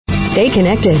Stay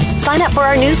connected. Sign up for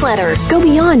our newsletter. Go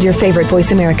beyond your favorite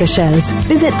Voice America shows.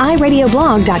 Visit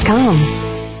iradioblog.com.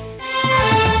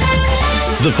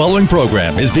 The following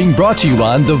program is being brought to you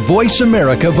on the Voice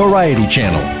America Variety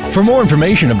Channel. For more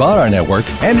information about our network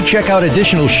and to check out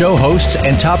additional show hosts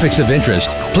and topics of interest,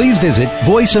 please visit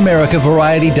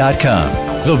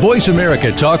voiceamericavariety.com. The Voice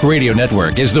America Talk Radio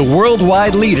Network is the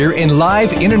worldwide leader in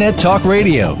live Internet talk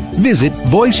radio. Visit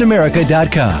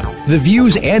voiceamerica.com. The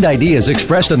views and ideas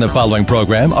expressed on the following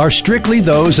program are strictly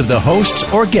those of the hosts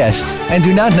or guests and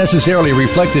do not necessarily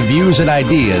reflect the views and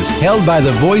ideas held by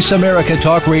the Voice America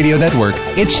Talk Radio Network,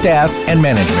 its staff, and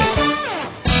management.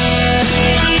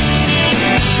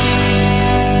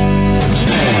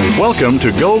 Welcome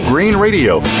to Go Green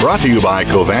Radio, brought to you by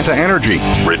Covanta Energy.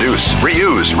 Reduce,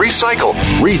 reuse, recycle,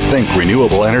 rethink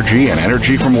renewable energy and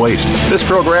energy from waste. This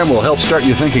program will help start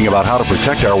you thinking about how to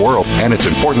protect our world and its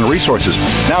important resources.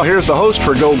 Now here's the host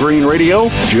for Go Green Radio,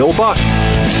 Jill Buck.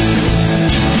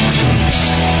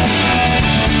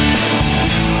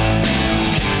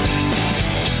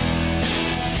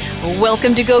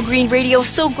 Welcome to Go Green Radio.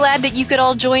 So glad that you could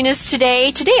all join us today.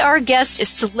 Today our guest is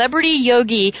celebrity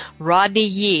yogi Rodney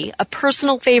Yee, a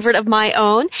personal favorite of my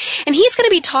own. And he's going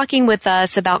to be talking with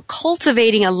us about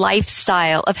cultivating a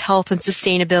lifestyle of health and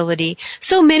sustainability.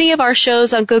 So many of our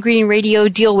shows on Go Green Radio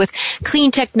deal with clean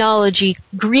technology,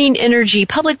 green energy,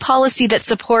 public policy that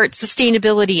supports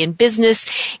sustainability in business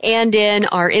and in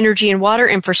our energy and water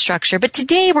infrastructure. But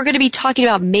today we're going to be talking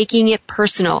about making it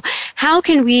personal. How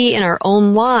can we in our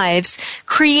own lives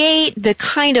create the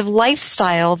kind of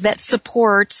lifestyle that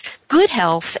supports good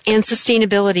health and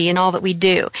sustainability in all that we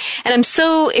do? And I'm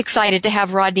so excited to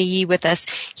have Rodney Yee with us.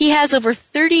 He has over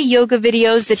 30 yoga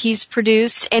videos that he's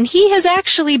produced, and he has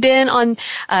actually been on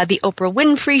the Oprah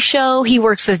Winfrey show. He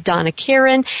works with Donna,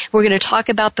 Karan. We're going to talk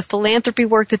about the philanthropy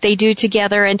work that they do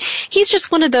together, and he's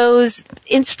just one of those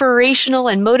inspirational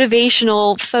and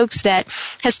motivational folks that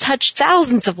has touched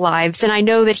thousands of lives, and I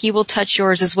know that he will touch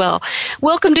yours as well.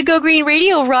 Welcome to Go Green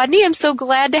Radio, Rodney. I'm so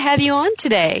glad to have you on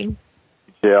today.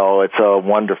 Jill, it's a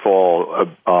wonderful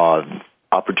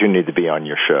opportunity to be on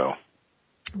your show.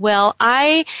 Well,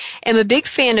 I am a big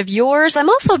fan of yours. I'm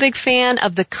also a big fan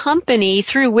of the company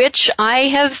through which I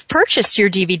have purchased your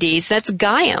DVDs. That's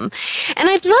Gaiam. And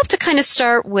I'd love to kind of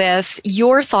start with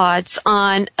your thoughts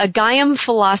on a Gaiam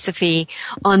philosophy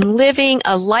on living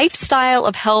a lifestyle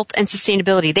of health and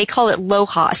sustainability. They call it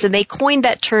LOHAS, and they coined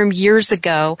that term years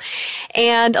ago.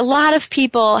 And a lot of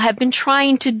people have been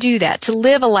trying to do that, to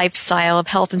live a lifestyle of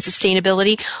health and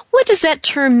sustainability. What does that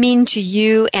term mean to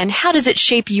you, and how does it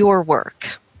shape your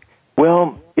work?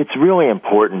 Well, it's really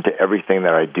important to everything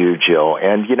that I do, Jill.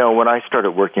 And, you know, when I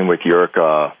started working with Yogi,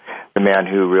 the man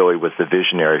who really was the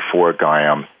visionary for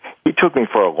Gaiam, he took me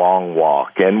for a long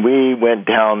walk, and we went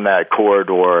down that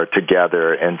corridor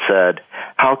together and said,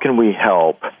 how can we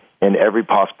help in every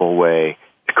possible way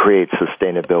to create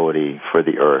sustainability for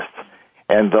the earth?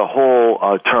 And the whole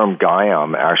term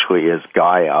Gaiam actually is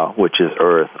Gaia, which is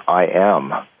earth, I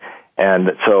am.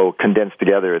 And so condensed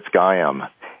together, it's Gaiam.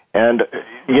 And,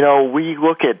 you know, we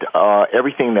look at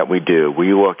everything that we do.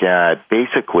 We look at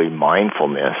basically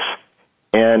mindfulness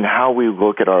and how we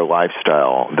look at our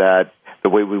lifestyle, that the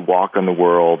way we walk in the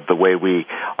world, the way we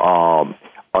are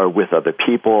with other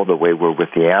people, the way we're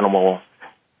with the animal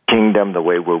kingdom, the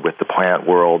way we're with the plant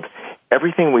world.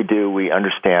 Everything we do, we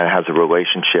understand has a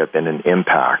relationship and an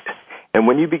impact. And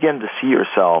when you begin to see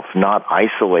yourself not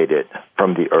isolated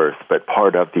from the earth, but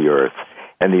part of the earth,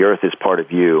 and the earth is part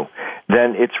of you,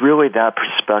 then it's really that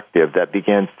perspective that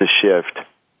begins to shift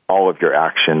all of your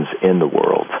actions in the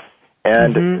world.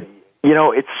 And, you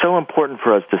know, it's so important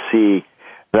for us to see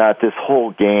that this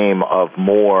whole game of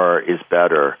more is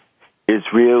better is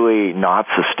really not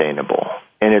sustainable.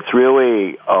 And it's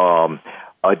really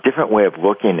a different way of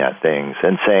looking at things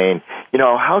and saying, you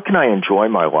know, how can I enjoy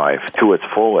my life to its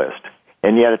fullest?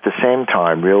 And yet at the same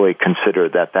time really consider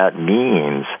that that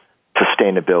means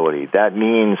sustainability. That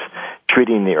means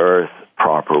treating the earth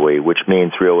properly, which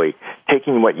means really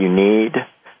taking what you need,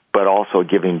 but also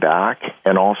giving back,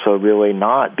 and also really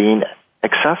not being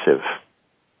excessive.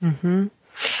 Mm-hmm.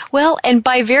 Well, and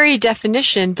by very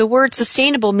definition, the word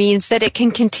sustainable means that it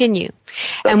can continue.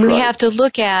 And we have to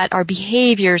look at our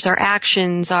behaviors, our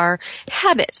actions, our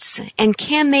habits, and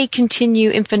can they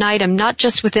continue infinitum, not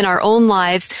just within our own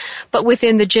lives, but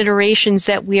within the generations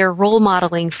that we are role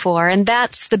modeling for? And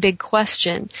that's the big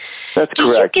question. That's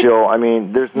correct, Jill. I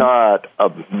mean, there's not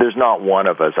one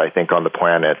of us, I think, on the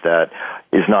planet that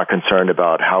is not concerned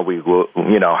about how we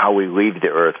leave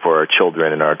the earth for our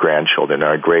children and our grandchildren,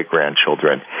 our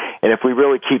great-grandchildren. And if we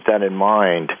really keep that in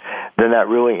mind, then that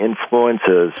really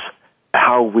influences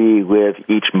how we live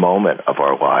each moment of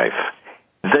our life.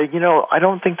 I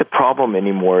don't think the problem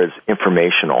anymore is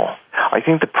informational. I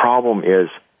think the problem is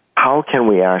how can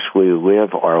we actually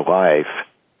live our life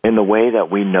in the way that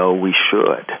we know we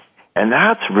should? And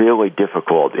that's really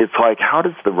difficult. It's like, how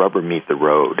does the rubber meet the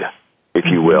road, if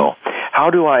you will? How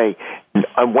do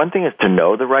one thing is to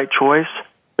know the right choice,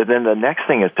 but then the next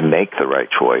thing is to make the right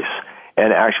choice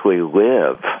and actually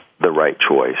live the right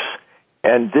choice.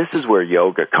 And this is where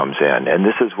yoga comes in, and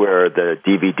this is where the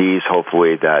DVDs,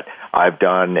 hopefully, that I've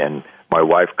done and my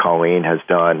wife Colleen has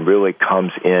done really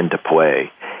comes into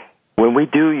play. When we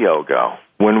do yoga,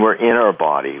 when we're in our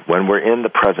body, when we're in the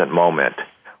present moment,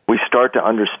 we start to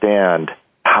understand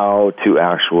how to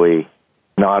actually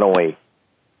not only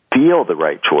feel the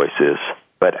right choices,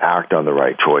 but act on the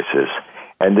right choices.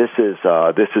 And this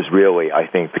is really, I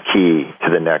think, the key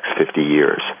to the next 50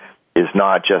 years, is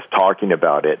not just talking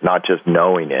about it, not just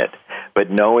knowing it, but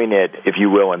knowing it, if you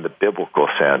will, in the biblical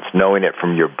sense, knowing it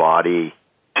from your body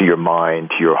to your mind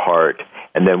to your heart,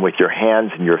 and then with your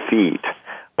hands and your feet,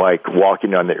 like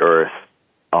walking on the earth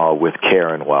with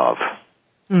care and love.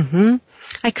 Mm-hmm.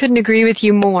 I couldn't agree with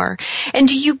you more. And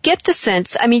do you get the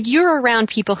sense, you're around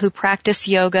people who practice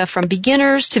yoga from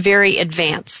beginners to very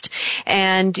advanced,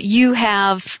 and you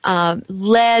have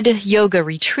led yoga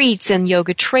retreats and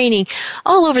yoga training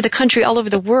all over the country, all over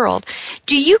the world.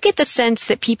 Do you get the sense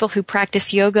that people who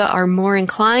practice yoga are more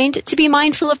inclined to be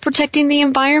mindful of protecting the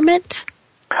environment?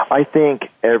 I think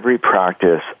every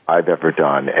practice I've ever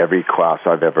done, every class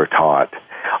I've ever taught,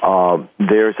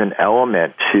 there's an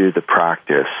element to the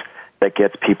practice that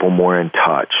gets people more in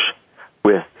touch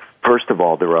with, first of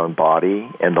all, their own body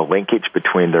and the linkage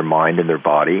between their mind and their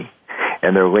body,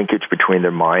 and their linkage between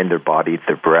their mind, their body,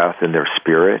 their breath, and their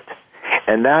spirit.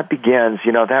 And that begins,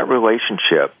 that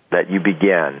relationship that you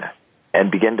begin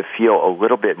to feel a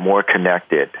little bit more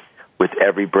connected with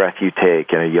every breath you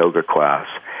take in a yoga class.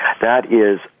 That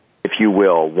is, if you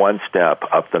will, one step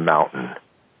up the mountain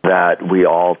that we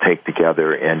all take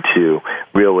together into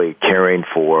really caring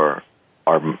for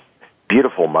our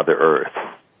beautiful Mother Earth.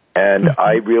 And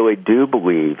I really do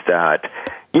believe that,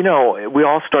 we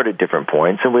all start at different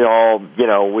points, and we all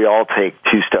take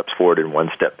 2 steps forward and 1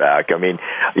 step back. I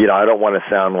don't want to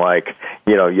sound like,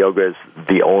 yoga is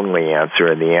the only answer,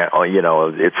 and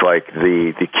it's like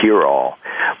the cure-all.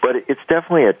 But it's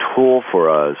definitely a tool for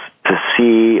us to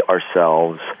see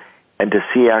ourselves and to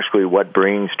see actually what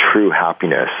brings true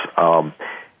happiness.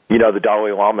 The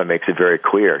Dalai Lama makes it very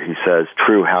clear. He says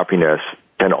true happiness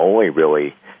can only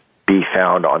really be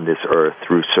found on this earth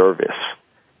through service.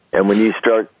 And when you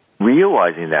start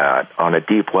realizing that on a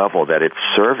deep level, that it's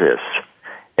service,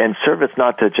 and service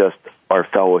not to just our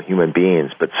fellow human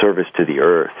beings, but service to the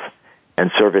earth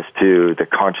and service to the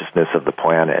consciousness of the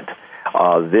planet,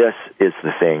 this is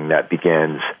the thing that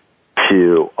begins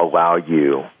to allow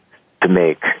you to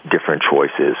make different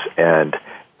choices and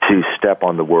to step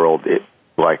on the world,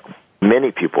 like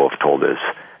many people have told us,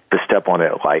 to step on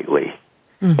it lightly.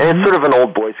 Mm-hmm. And it's sort of an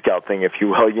old Boy Scout thing, if you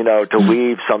will, to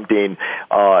leave something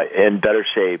in better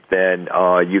shape than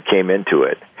you came into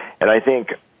it. And I think,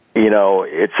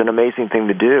 it's an amazing thing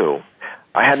to do.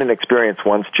 I had an experience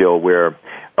once, Jill, where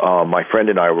my friend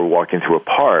and I were walking through a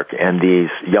park, and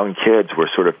these young kids were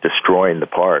sort of destroying the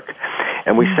park.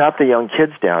 And we sat the young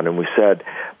kids down, and we said,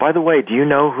 by the way, do you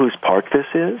know whose park this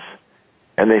is?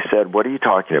 And they said, what are you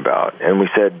talking about? And we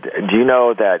said, do you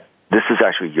know that this is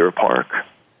actually your park?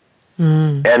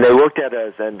 And they looked at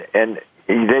us, and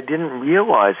they didn't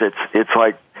realize it's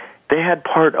like they had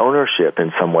part ownership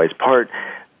in some ways, part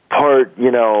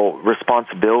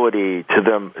responsibility to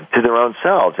them, to their own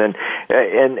selves, and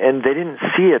they didn't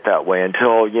see it that way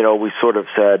until we sort of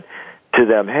said to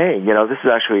them, hey, this is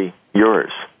actually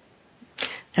yours.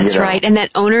 That's right, and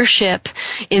that ownership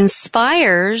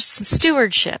inspires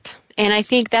stewardship, and I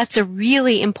think that's a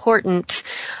really important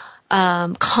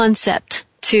concept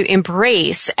to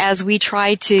embrace as we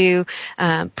try to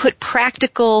put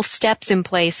practical steps in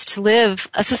place to live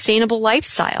a sustainable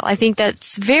lifestyle. I think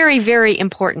that's very, very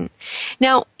important.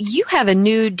 Now, you have a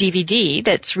new DVD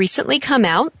that's recently come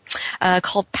out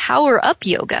called Power Up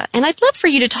Yoga, and I'd love for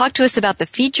you to talk to us about the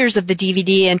features of the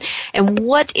DVD and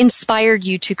what inspired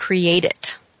you to create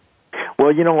it.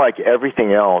 Well, like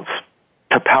everything else,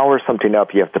 to power something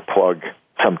up, you have to plug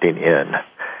something in.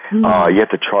 You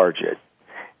have to charge it.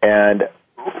 And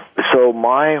so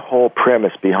my whole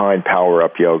premise behind Power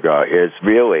Up Yoga is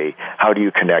really, how do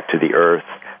you connect to the earth,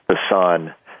 the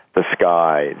sun, the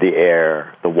sky, the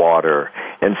air, the water?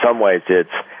 In some ways, it's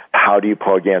how do you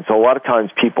plug in? So a lot of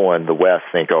times people in the West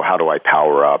think, oh, how do I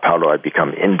power up? How do I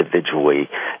become individually,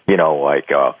 like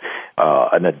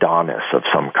an Adonis of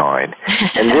some kind?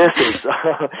 And this is,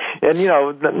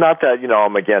 and not that,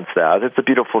 I'm against that. It's a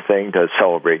beautiful thing to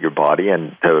celebrate your body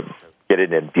and to get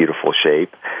it in beautiful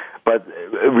shape. But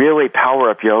really,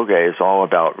 Power Up Yoga is all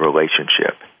about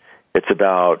relationship. It's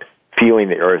about feeling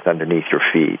the earth underneath your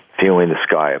feet, feeling the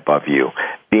sky above you,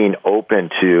 being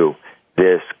open to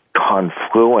this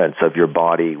confluence of your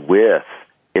body with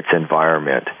its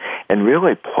environment, and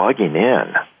really plugging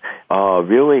in,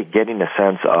 really getting a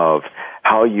sense of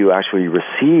how you actually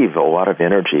receive a lot of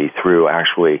energy through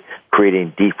actually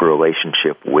creating deeper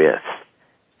relationship with.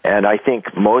 And I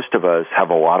think most of us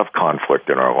have a lot of conflict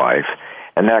in our life,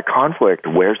 and that conflict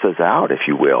wears us out, if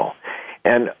you will.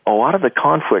 And a lot of the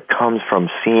conflict comes from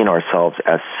seeing ourselves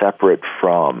as separate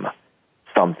from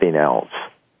something else,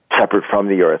 separate from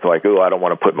the earth, like, oh, I don't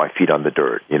want to put my feet on the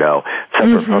dirt,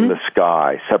 separate from the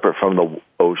sky, separate from the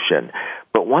ocean.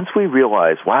 But once we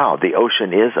realize, wow, the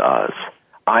ocean is us,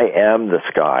 I am the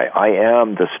sky, I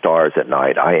am the stars at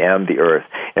night, I am the earth.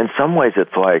 In some ways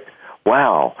it's like,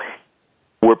 wow,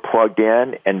 we're plugged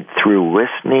in, and through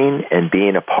listening and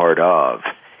being a part of,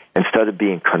 instead of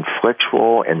being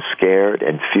conflictual and scared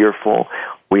and fearful,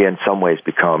 we in some ways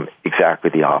become exactly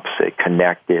the opposite,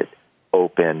 connected,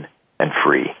 open, and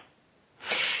free.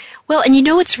 Well, and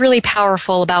what's really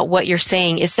powerful about what you're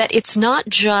saying is that it's not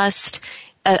just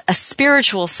a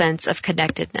spiritual sense of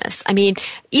connectedness. I mean,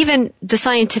 even the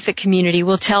scientific community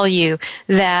will tell you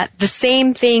that the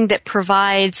same thing that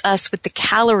provides us with the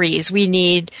calories we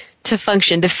need to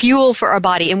function, the fuel for our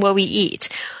body and what we eat,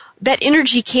 that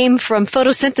energy came from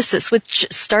photosynthesis, which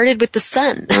started with the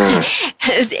sun.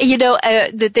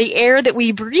 The air that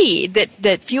we breathe,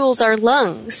 that fuels our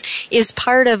lungs, is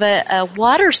part of a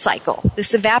water cycle,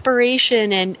 this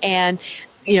evaporation and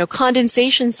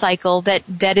condensation cycle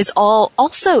that is all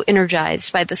also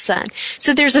energized by the sun.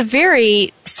 So there's a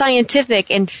very scientific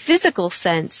and physical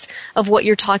sense of what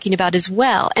you're talking about as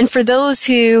well. And for those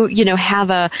who, have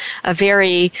a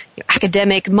very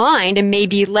academic mind and may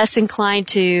be less inclined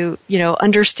to,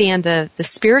 understand the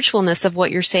spiritualness of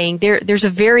what you're saying, there's a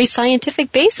very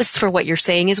scientific basis for what you're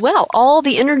saying as well. All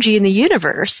the energy in the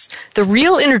universe, the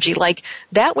real energy, like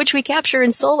that which we capture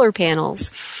in solar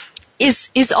panels,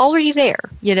 is already there.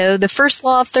 The first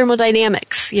law of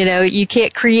thermodynamics, you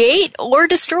can't create or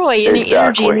destroy any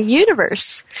energy in the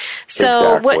universe.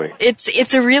 So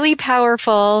it's a really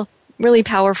powerful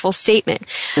statement.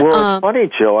 Well, it's funny,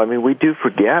 Jill. I mean, we do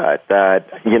forget that,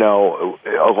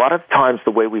 a lot of times the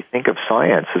way we think of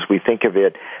science is we think of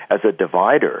it as a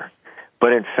divider.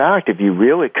 But in fact, if you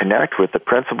really connect with the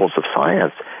principles of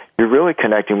science, you're really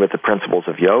connecting with the principles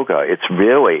of yoga. It's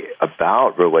really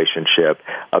about relationship,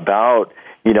 about,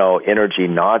 energy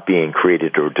not being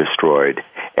created or destroyed.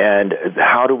 And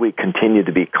how do we continue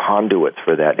to be conduits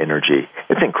for that energy?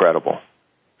 It's incredible.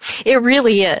 It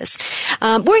really is.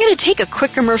 We're going to take a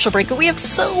quick commercial break, but we have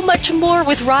so much more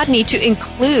with Rodney to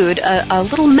include a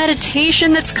little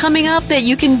meditation that's coming up that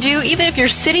you can do even if you're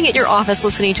sitting at your office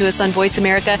listening to us on Voice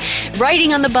America,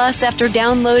 riding on the bus after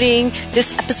downloading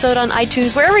this episode on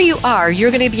iTunes, wherever you are,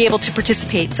 you're going to be able to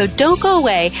participate. So don't go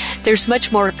away. There's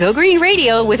much more Go Green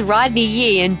Radio with Rodney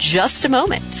Yee in just a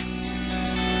moment.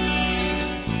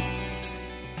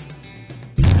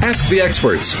 Ask the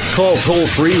experts. Call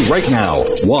toll-free right now,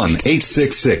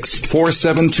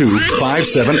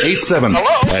 1-866-472-5787.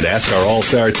 And ask our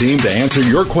All-Star team to answer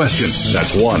your question.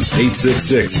 That's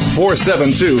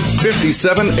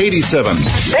 1-866-472-5787.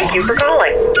 Thank you for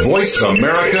calling.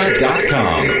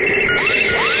 VoiceAmerica.com.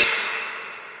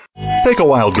 Take a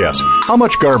wild guess. How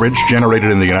much garbage generated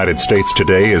in the United States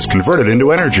today is converted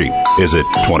into energy? Is it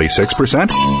 26%,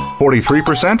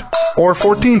 43%, or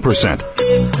 14%?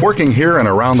 Working here and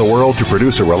around the world to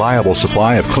produce a reliable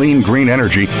supply of clean, green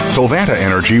energy, Covanta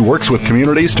Energy works with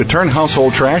communities to turn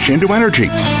household trash into energy.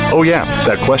 Oh yeah,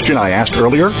 that question I asked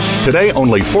earlier? Today,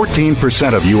 only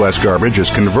 14% of U.S. garbage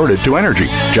is converted to energy.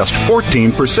 Just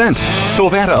 14%.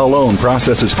 Covanta alone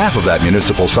processes half of that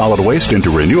municipal solid waste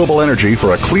into renewable energy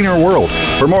for a cleaner world.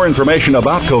 For more information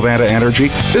about Covanta Energy,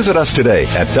 visit us today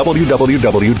at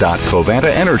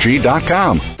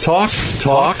www.covantaenergy.com. Talk,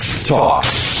 talk, talk.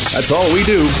 That's all we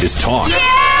do is talk.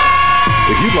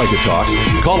 If you'd like to talk,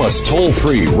 call us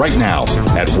toll-free right now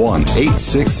at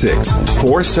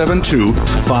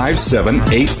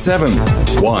 1-866-472-5787.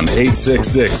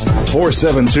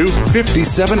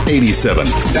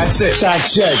 1-866-472-5787. That's it.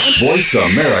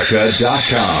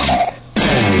 VoiceAmerica.com.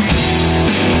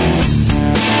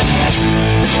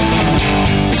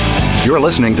 You're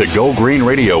listening to Go Green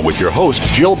Radio with your host,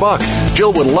 Jill Buck.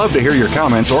 Jill would love to hear your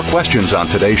comments or questions on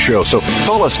today's show, so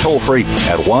call us toll-free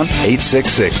at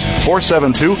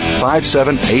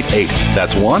 1-866-472-5788.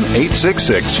 That's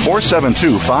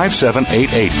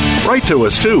 1-866-472-5788. Write to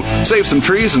us, too. Save some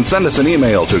trees and send us an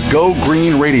email to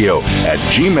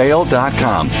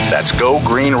gogreenradio@gmail.com. That's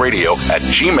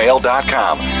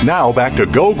gogreenradio@gmail.com. Now back to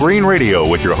Go Green Radio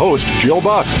with your host, Jill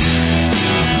Buck.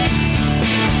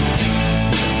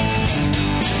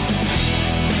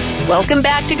 Welcome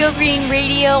back to Go Green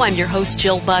Radio. I'm your host,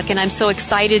 Jill Buck, and I'm so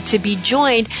excited to be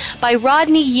joined by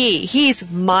Rodney Yee. He's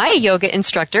my yoga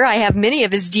instructor. I have many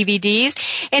of his DVDs,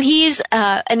 and he's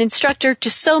an instructor to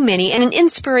so many and an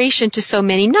inspiration to so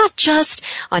many, not just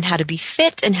on how to be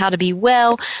fit and how to be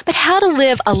well, but how to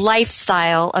live a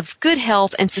lifestyle of good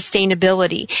health and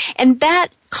sustainability. And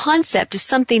that concept is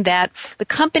something that the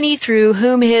company through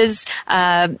whom his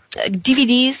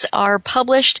DVDs are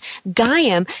published,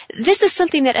 Gaiam, this is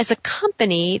something that as a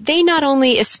company, they not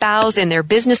only espouse in their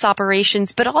business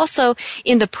operations, but also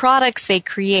in the products they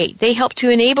create. They help to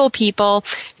enable people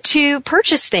to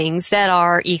purchase things that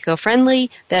are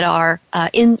eco-friendly, that are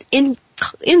in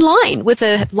line with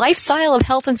a lifestyle of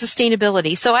health and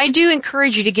sustainability. So I do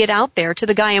encourage you to get out there to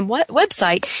the Gaiam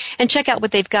website and check out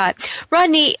what they've got.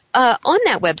 Rodney, on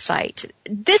that website,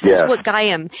 this is what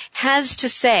Gaiam has to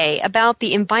say about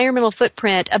the environmental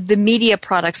footprint of the media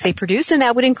products they produce, and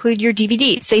that would include your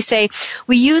DVDs. They say,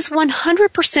 we use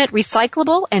 100%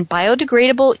 recyclable and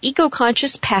biodegradable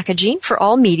eco-conscious packaging for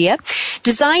all media,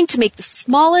 designed to make the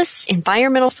smallest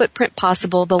environmental footprint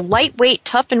possible. The lightweight,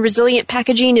 tough, and resilient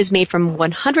packaging is made from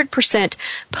 100%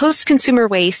 post-consumer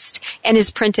waste and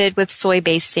is printed with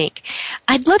soy-based ink.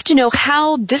 I'd love to know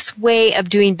how this way of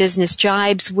doing business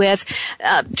jibes with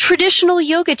traditional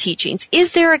yoga teachings.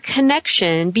 Is there a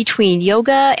connection between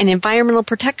yoga and environmental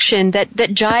protection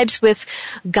that jibes with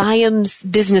Gaiam's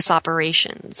business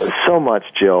operations? So much,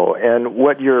 Jill. And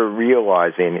what you're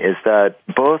realizing is that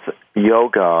both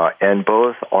yoga and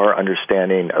both our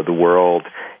understanding of the world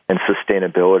and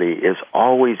sustainability is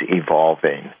always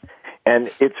evolving. And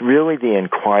it's really the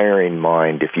inquiring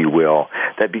mind, if you will,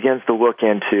 that begins to look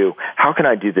into, how can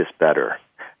I do this better?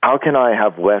 How can I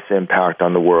have less impact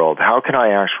on the world? How can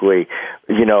I actually,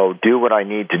 do what I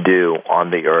need to do on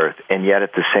the earth, and yet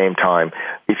at the same time,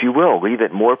 if you will, leave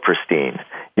it more pristine,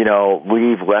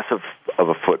 leave less of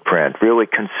a footprint, really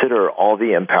consider all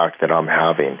the impact that I'm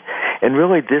having. And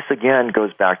really this again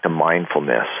goes back to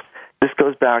mindfulness. This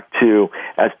goes back to,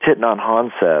 as Thich Nhat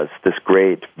Hanh says, this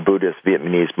great Buddhist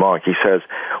Vietnamese monk, he says,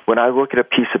 when I look at a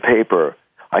piece of paper,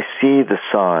 I see the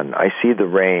sun, I see the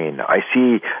rain, I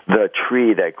see the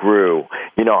tree that grew,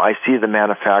 I see the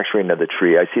manufacturing of the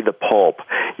tree, I see the pulp,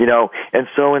 and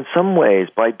so in some ways,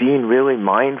 by being really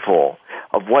mindful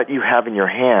of what you have in your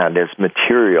hand as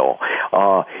material,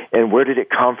 and where did it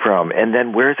come from, and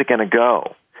then where's it going to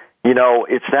go?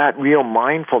 It's that real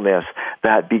mindfulness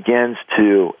that begins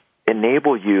to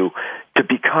enable you to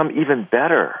become even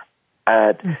better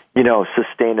at,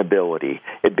 sustainability,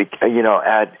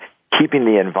 at keeping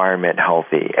the environment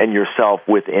healthy and yourself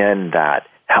within that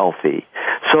healthy.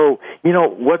 So,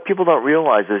 what people don't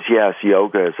realize is, yes,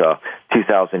 yoga is a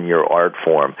 2,000-year art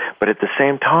form, but at the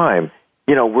same time,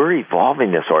 we're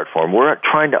evolving this art form. We're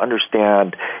trying to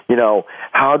understand,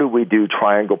 how do we do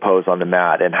triangle pose on the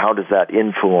mat, and how does that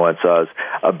influence us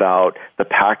about the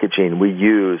packaging we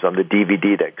use on the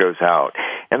DVD that goes out.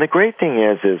 And the great thing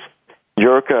is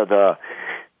Jurka,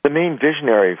 the main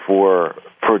visionary for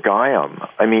Gaiam,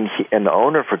 and the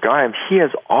owner for Gaiam, he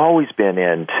has always been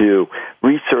into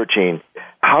researching,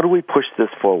 how do we push this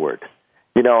forward?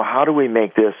 How do we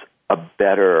make this a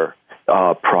better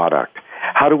product?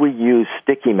 How do we use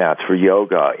sticky mats for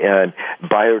yoga and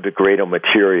biodegradable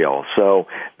material? So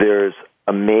there's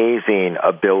amazing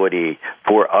ability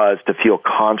for us to feel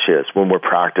conscious when we're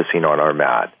practicing on our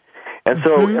mat. And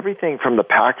so everything from the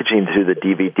packaging to the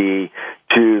DVD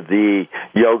to the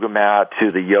yoga mat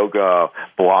to the yoga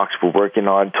blocks we're working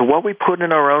on to what we put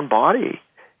in our own body,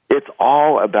 it's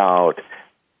all about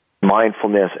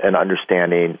mindfulness and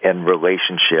understanding and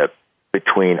relationship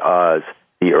between us,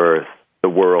 the earth, the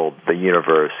world, the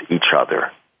universe, each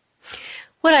other.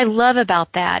 What I love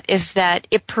about that is that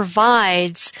it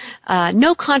provides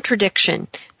no contradiction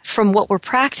from what we're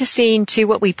practicing to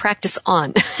what we practice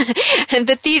on. And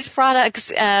that these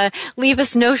products leave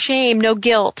us no shame, no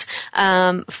guilt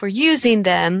for using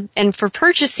them and for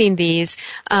purchasing these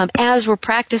as we're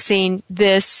practicing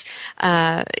this,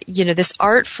 this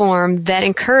art form that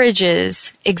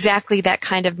encourages exactly that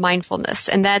kind of mindfulness.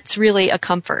 And that's really a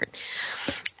comfort.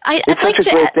 It's such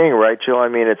a great thing, right, Jill? I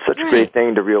mean, it's such a great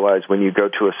thing to realize when you go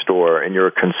to a store and you're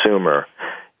a consumer,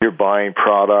 you're buying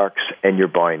products and you're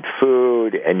buying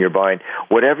food and you're buying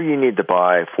whatever you need to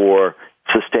buy for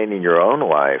sustaining your own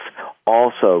life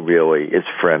also really is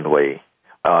friendly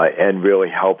and really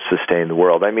helps sustain the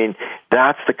world. I mean,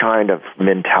 that's the kind of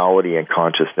mentality and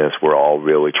consciousness we're all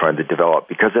really trying to develop,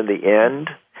 because in the end,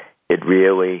 it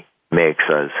really makes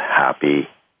us happy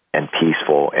and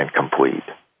peaceful and complete.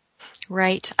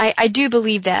 Right. I do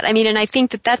believe that. I mean, and I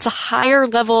think that that's a higher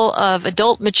level of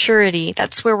adult maturity.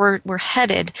 That's where we're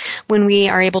headed when we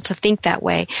are able to think that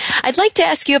way. I'd like to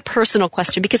ask you a personal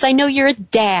question, because I know you're a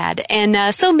dad,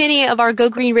 and so many of our Go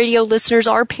Green Radio listeners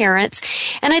are parents,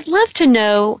 and I'd love to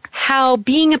know how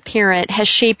being a parent has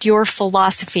shaped your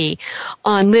philosophy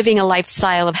on living a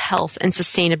lifestyle of health and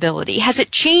sustainability. Has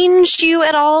it changed you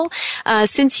at all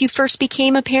since you first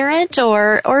became a parent,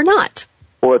 or not?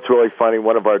 Well, it's really funny.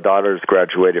 One of our daughters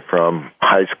graduated from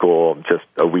high school just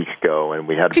a week ago, and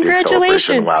we had a big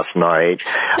celebration last night.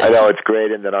 I know, it's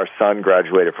great. And then our son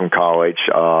graduated from college,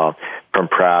 from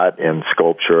Pratt in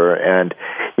sculpture. And,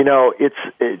 you know,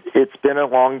 it's been a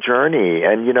long journey.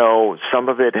 And, you know, some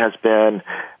of it has been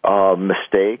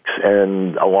mistakes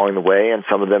and along the way, and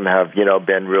some of them have, you know,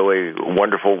 been really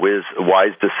wonderful,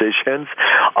 wise decisions.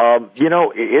 You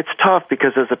know, it's tough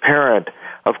because as a parent,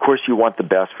 of course, you want the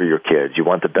best for your kids. You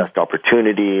want the best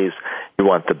opportunities. You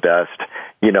want the best,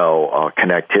 you know,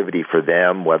 connectivity for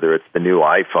them, whether it's the new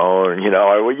iPhone, you know,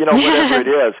 or, you know, whatever it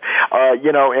is.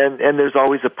 You know, and there's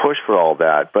always a push for all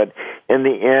that. But in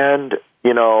the end,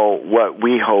 you know, what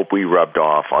we hope we rubbed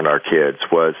off on our kids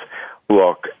was,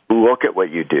 look at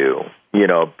what you do. You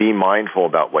know, be mindful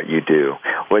about what you do.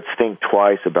 Let's think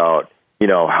twice about, you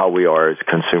know, how we are as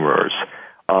consumers.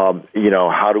 You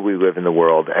know, how do we live in the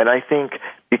world? And I think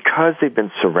because they've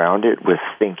been surrounded with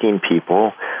thinking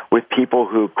people, with people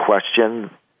who question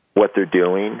what they're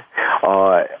doing,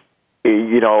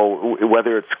 you know,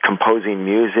 whether it's composing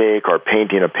music or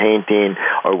painting a painting,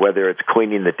 or whether it's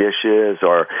cleaning the dishes,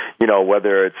 or, you know,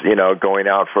 whether it's, you know, going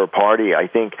out for a party, I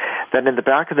think that in the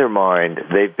back of their mind,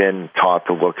 they've been taught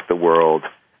to look at the world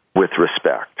with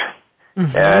respect.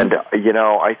 Mm-hmm. And, you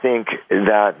know, I think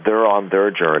that they're on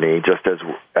their journey, just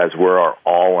as we're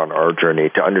all on our journey,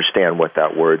 to understand what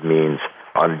that word means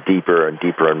on a deeper and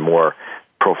deeper and more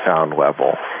profound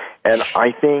level. And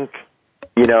I think,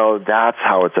 you know, that's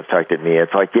how it's affected me.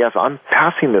 It's like, yes, I'm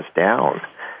passing this down.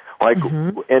 Like,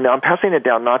 and I'm passing it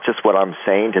down, not just what I'm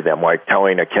saying to them, like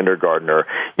telling a kindergartner,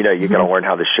 you know, you're going to learn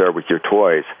how to share with your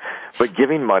toys, but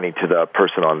giving money to the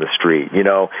person on the street, you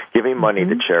know, giving money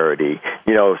to charity,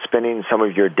 you know, spending some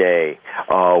of your day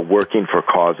working for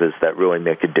causes that really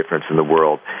make a difference in the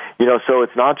world. You know, so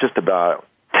it's not just about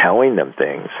telling them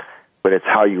things, but it's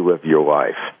how you live your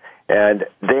life. And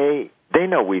they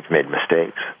know we've made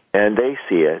mistakes, and they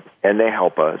see it, and they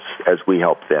help us as we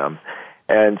help them.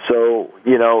 And so,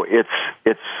 you know, it's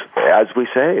as we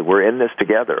say, we're in this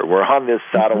together. We're on this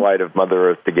satellite of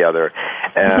Mother Earth together,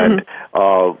 and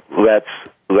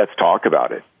let's talk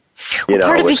about it. Well,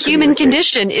 part of the human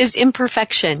condition is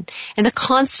imperfection and the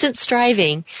constant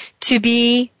striving to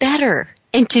be better.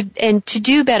 And to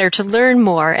do better, to learn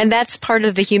more, and that's part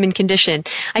of the human condition.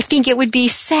 I think it would be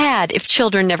sad if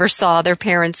children never saw their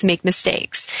parents make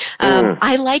mistakes.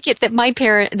 I like it that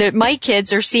my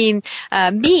kids are seeing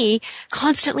me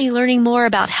constantly learning more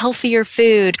about healthier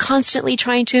food, constantly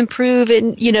trying to improve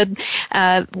in, you know,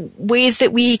 ways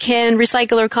that we can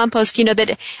recycle or compost. You know,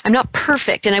 that I'm not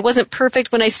perfect, and I wasn't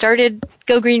perfect when I started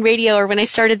Go Green Radio or when I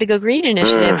started the Go Green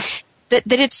Initiative. That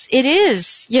it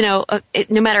is, you know,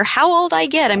 no matter how old I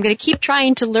get, I'm going to keep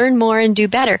trying to learn more and do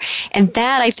better. And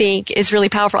that, I think, is really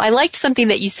powerful. I liked something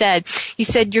that you said. You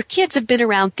said your kids have been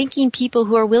around thinking people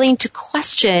who are willing to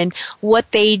question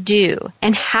what they do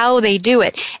and how they do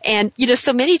it. And, you know,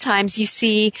 so many times you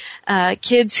see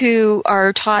kids who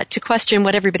are taught to question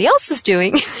what everybody else is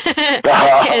doing.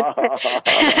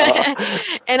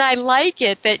 And I like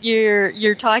it that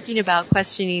you're talking about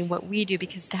questioning what we do,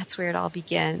 because that's where it all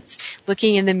begins.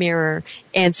 Looking in the mirror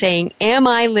and saying, am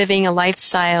I living a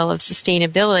lifestyle of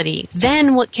sustainability?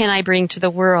 Then what can I bring to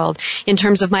the world in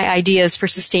terms of my ideas for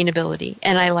sustainability?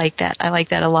 And I like that. I like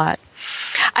that a lot.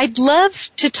 I'd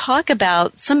love to talk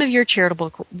about some of your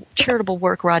charitable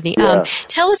work, Rodney. Yeah.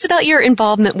 Tell us about your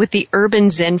involvement with the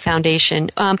Urban Zen Foundation.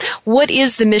 What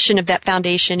is the mission of that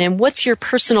foundation, and what's your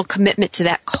personal commitment to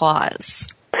that cause?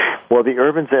 Well, the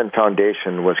Urban Zen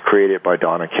Foundation was created by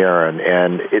Donna, Karan,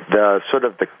 and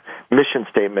the mission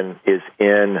statement is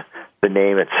in the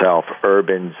name itself,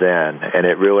 Urban Zen, and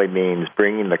it really means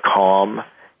bringing the calm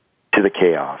to the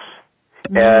chaos.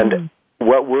 And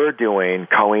what we're doing,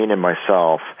 Colleen and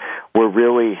myself, we're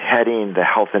really heading the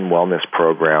health and wellness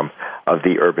program of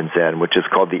the Urban Zen, which is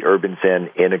called the Urban Zen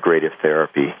Integrative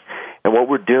Therapy. And what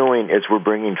we're doing is we're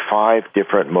bringing 5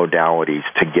 different modalities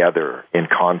together in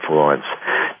confluence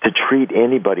to treat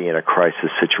anybody in a crisis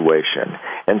situation.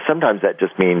 And sometimes that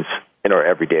just means in our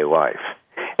everyday life.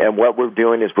 And what we're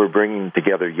doing is we're bringing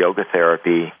together yoga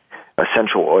therapy,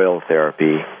 essential oil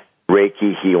therapy,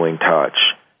 Reiki healing touch,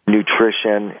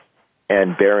 nutrition,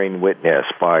 and bearing witness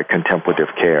by contemplative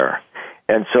care.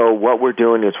 And so what we're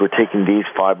doing is we're taking these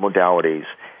 5 modalities,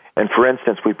 and for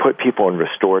instance, we put people in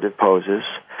restorative poses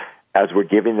as we're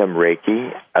giving them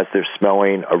Reiki, as they're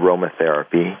smelling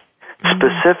aromatherapy,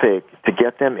 specific to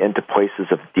get them into places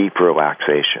of deep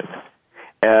relaxation.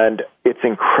 And it's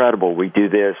incredible. We do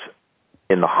this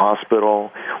in the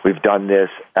hospital. We've done this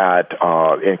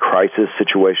in crisis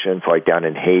situations like down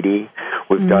in Haiti.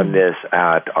 We've done this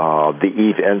at the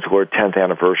Eve Ensler 10th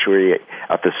anniversary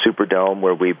at the Superdome,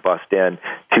 where we bust in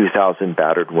 2,000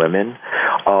 battered women.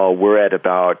 We're at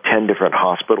about 10 different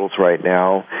hospitals right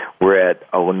now. We're at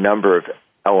a number of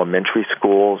elementary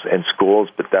schools and schools,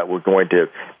 but that we're going to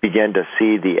begin to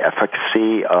see the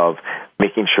efficacy of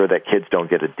making sure that kids don't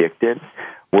get addicted.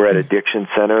 We're at addiction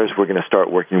centers. We're going to start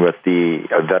working with the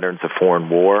Veterans of Foreign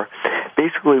War.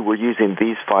 Basically, we're using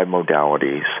these 5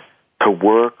 modalities to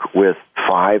work with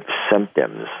 5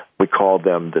 symptoms. We call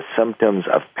them the symptoms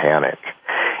of panic.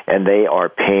 And they are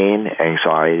pain,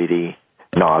 anxiety,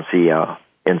 nausea,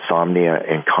 insomnia,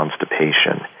 and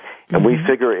constipation. And we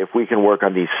figure if we can work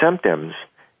on these symptoms,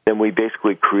 then we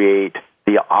basically create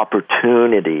the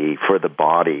opportunity for the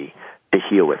body to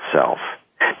heal itself.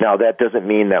 Now, that doesn't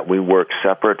mean that we work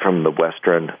separate from the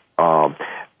Western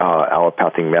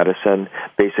allopathic medicine.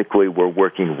 Basically, we're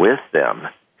working with them,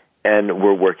 and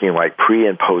we're working like pre-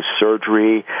 and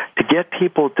post-surgery to get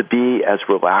people to be as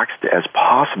relaxed as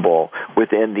possible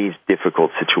within these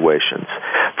difficult situations.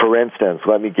 For instance,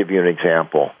 let me give you an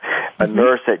example. A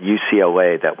nurse at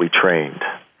UCLA that we trained,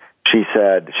 she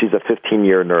said, she's a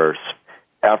 15-year nurse.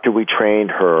 After we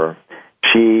trained her,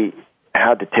 she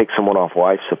had to take someone off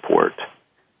life support.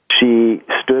 She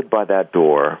stood by that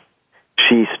door.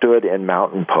 She stood in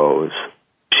mountain pose.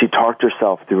 She talked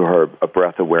herself through her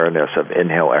breath awareness of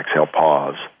inhale, exhale,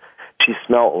 pause. She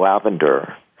smelled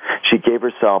lavender. She gave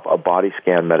herself a body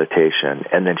scan meditation,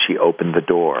 and then she opened the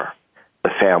door.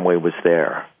 The family was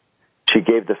there. She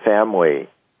gave the family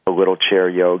a little chair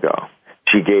yoga.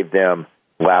 She gave them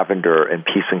lavender and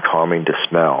peace and calming to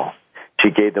smell. She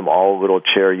gave them all a little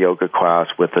chair yoga class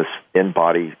with an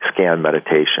in-body scan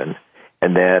meditation.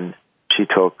 And then she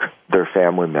took their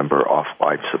family member off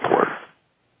life support.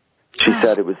 She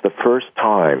said it was the first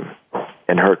time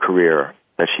in her career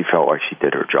that she felt like she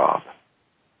did her job.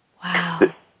 Wow.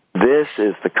 This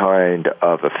is the kind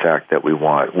of effect that we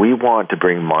want. We want to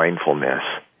bring mindfulness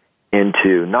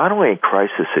into not only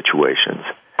crisis situations,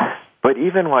 but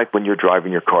even like when you're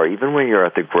driving your car, even when you're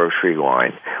at the grocery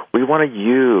line, we want to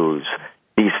use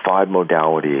these 5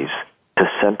 modalities to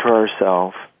center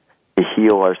ourselves, to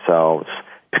heal ourselves,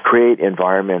 to create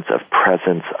environments of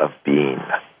presence of being.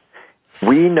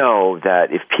 We know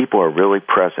that if people are really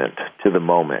present to the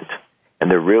moment and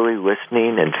they're really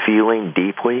listening and feeling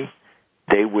deeply,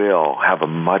 they will have a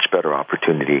much better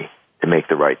opportunity to make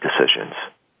the right decisions.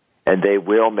 And they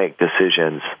will make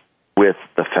decisions with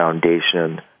the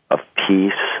foundation of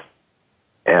peace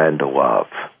and love.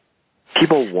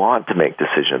 People want to make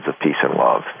decisions of peace and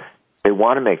love. They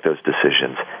want to make those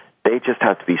decisions. They just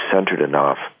have to be centered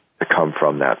enough to come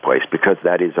from that place, because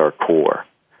that is our core.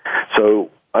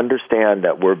 So understand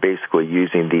that we're basically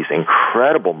using these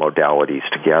incredible modalities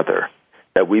together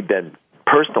that we've been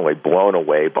personally blown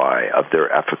away by of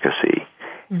their efficacy.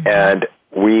 And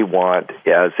we want,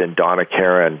 as in Donna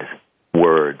Karan's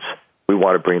words, we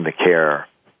want to bring the care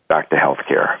back to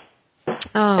healthcare.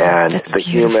 Oh, and that's the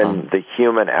beautiful. the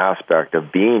human aspect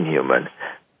of being human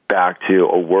back to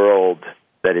a world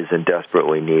that is in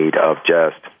desperately need of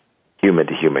just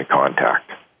human-to-human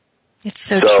contact. It's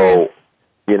so true.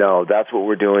 You know, that's what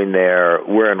we're doing there.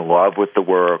 We're in love with the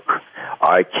work.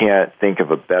 I can't think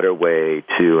of a better way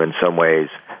to, in some ways,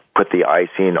 put the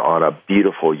icing on a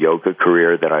beautiful yoga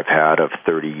career that I've had of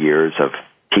 30 years of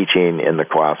teaching in the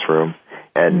classroom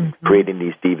and creating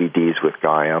these DVDs with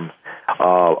Gaiam.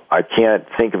 I can't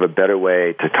think of a better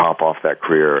way to top off that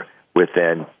career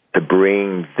within to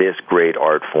bring this great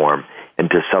art form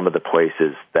into some of the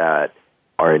places that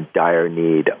are in dire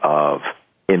need of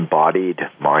embodied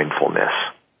mindfulness.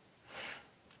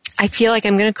 I feel like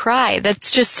I'm going to cry.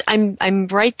 That's just, I'm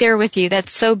right there with you.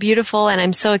 That's so beautiful, and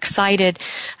I'm so excited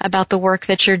about the work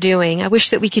that you're doing. I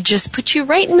wish that we could just put you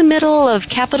right in the middle of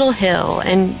Capitol Hill,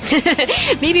 and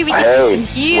maybe we could do some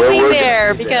healing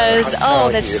there, because,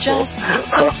 that's just,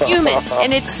 it's so human,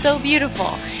 and it's so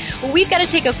beautiful. Well, we've got to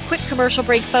take a quick commercial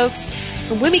break, folks.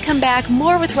 And when we come back,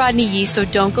 more with Rodney Yee, so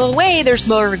don't go away. There's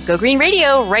more Go Green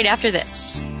Radio right after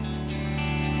this.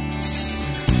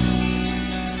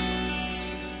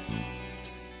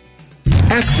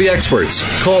 Ask the experts.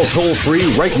 Call toll-free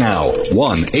right now,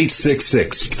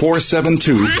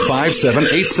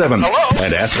 1-866-472-5787.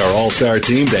 And ask our All-Star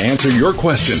team to answer your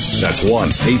question. That's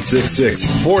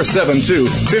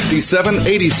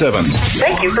 1-866-472-5787.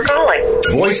 Thank you for calling.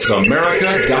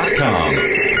 VoiceAmerica.com.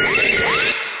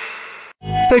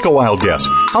 Take a wild guess.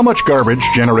 How much garbage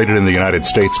generated in the United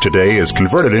States today is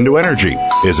converted into energy?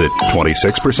 Is it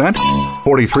 26%,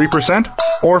 43%,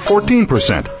 or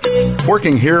 14%?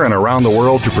 Working here and around the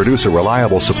world to produce a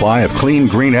reliable supply of clean,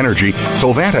 green energy,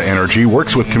 Covanta Energy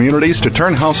works with communities to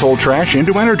turn household trash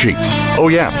into energy. Oh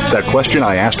yeah, that question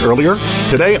I asked earlier?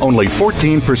 Today, only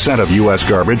 14% of U.S.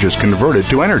 garbage is converted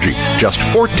to energy. Just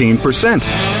 14%.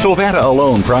 Covanta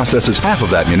alone processes half of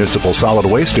that municipal solid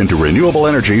waste into renewable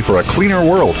energy for a cleaner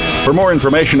world. For more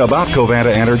information about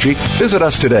Covanta Energy, visit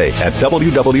us today at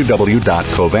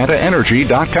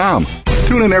www.covantaenergy.com.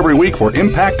 Tune in every week for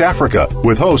Impact Africa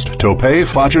with host Tope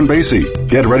Fajanbasi.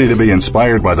 Get ready to be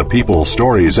inspired by the people,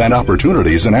 stories, and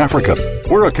opportunities in Africa.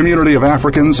 We're a community of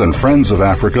Africans and friends of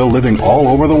Africa living all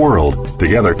over the world.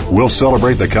 Together, we'll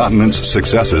celebrate the continent's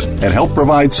successes and help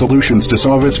provide solutions to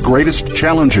some of its greatest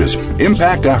challenges.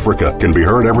 Impact Africa can be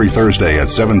heard every Thursday at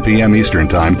 7 p.m. Eastern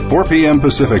Time, 4 p.m.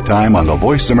 Pacific Time on the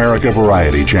Voice America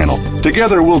Variety Channel.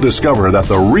 Together, we'll discover that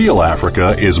the real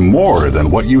Africa is more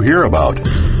than what you hear about.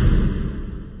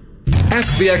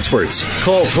 Ask the experts.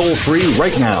 Call toll-free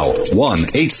right now,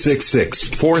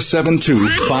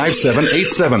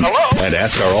 1-866-472-5787. And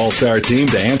ask our All-Star team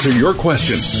to answer your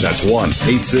question. That's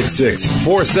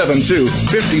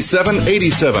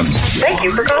 1-866-472-5787. Thank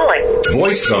you for calling.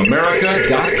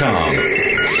 VoiceAmerica.com.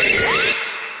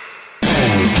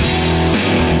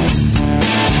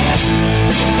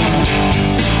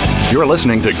 You're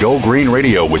listening to Go Green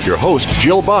Radio with your host,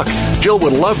 Jill Buck. Jill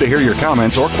would love to hear your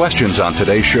comments or questions on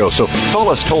today's show, so call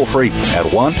us toll-free at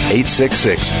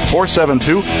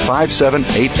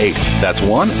 1-866-472-5788. That's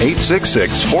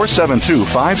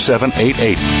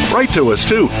 1-866-472-5788. Write to us,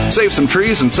 too. Save some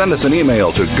trees and send us an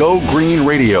email to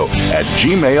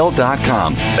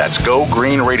gogreenradio@gmail.com. That's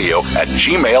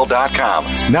gogreenradio@gmail.com.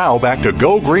 Now back to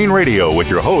Go Green Radio with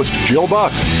your host, Jill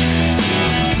Buck.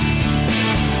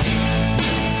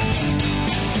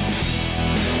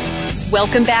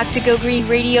 Welcome back to Go Green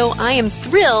Radio. I am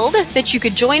thrilled that you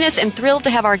could join us and thrilled to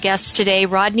have our guest today,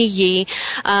 Rodney Yee.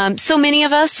 So many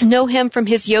of us know him from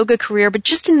his yoga career, but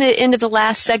just in the end of the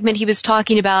last segment, he was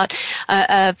talking about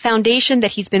a foundation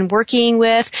that he's been working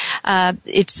with.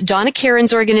 It's Donna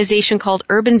Karan's organization called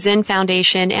Urban Zen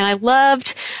Foundation, and I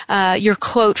loved your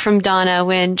quote from Donna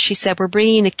when she said, "We're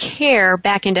bringing the care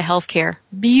back into healthcare."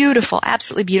 Beautiful,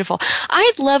 absolutely beautiful.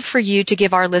 I'd love for you to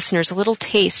give our listeners a little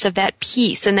taste of that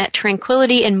peace and that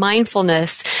tranquility and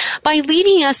mindfulness by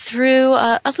leading us through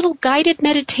a little guided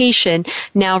meditation.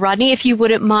 Now, Rodney, if you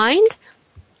wouldn't mind.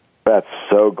 That's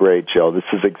so great, Jill. This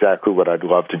is exactly what I'd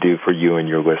love to do for you and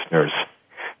your listeners.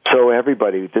 So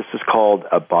everybody, this is called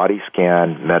a body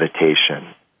scan meditation.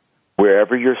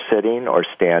 Wherever you're sitting or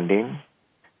standing,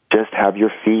 just have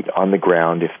your feet on the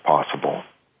ground if possible.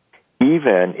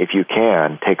 Even if you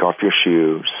can, take off your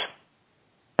shoes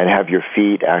and have your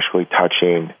feet actually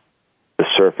touching the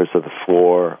surface of the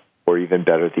floor, or even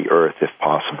better, the earth if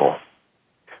possible.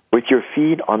 With your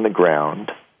feet on the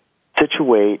ground,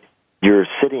 situate your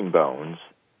sitting bones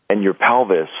and your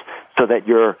pelvis so that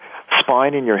your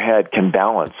spine and your head can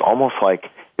balance, almost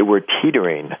like it were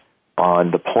teetering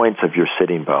on the points of your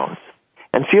sitting bones.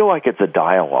 And feel like it's a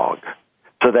dialogue,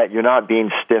 so that you're not being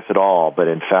stiff at all, but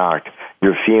in fact,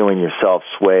 you're feeling yourself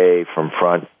sway from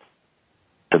front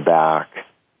to back,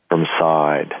 from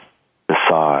side to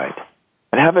side.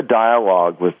 And have a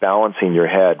dialogue with balancing your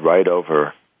head right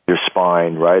over your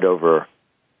spine, right over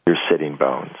your sitting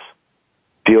bones.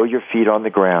 Feel your feet on the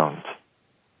ground.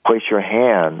 Place your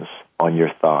hands on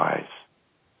your thighs.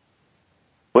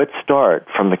 Let's start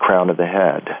from the crown of the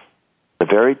head. The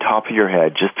very top of your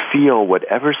head, just feel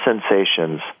whatever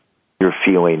sensations you're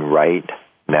feeling right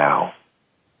now.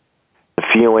 The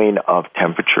feeling of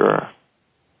temperature,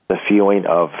 the feeling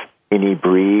of any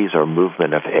breeze or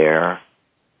movement of air,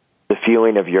 the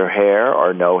feeling of your hair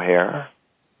or no hair.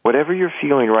 Whatever you're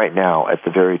feeling right now at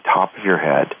the very top of your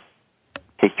head,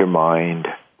 take your mind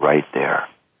right there.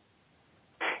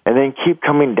 And then keep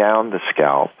coming down the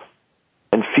scalp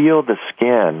and feel the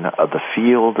skin of the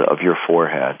field of your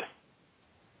forehead.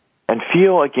 And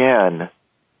feel again,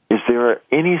 is there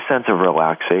any sense of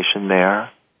relaxation there?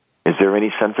 Is there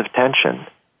any sense of tension?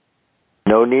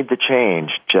 No need to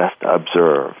change, just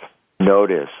observe.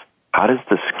 Notice, how does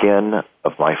the skin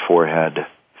of my forehead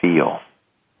feel?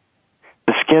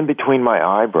 The skin between my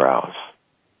eyebrows,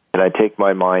 can I take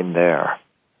my mind there?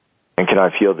 And can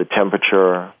I feel the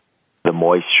temperature, the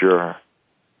moisture,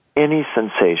 any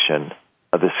sensation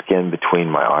of the skin between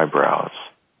my eyebrows?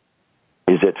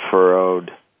 Is it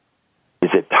furrowed?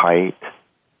 Is it tight?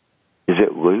 Is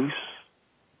it loose?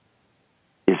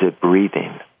 Is it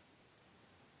breathing?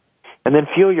 And then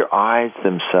feel your eyes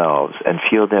themselves and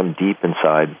feel them deep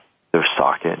inside their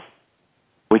socket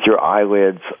with your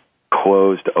eyelids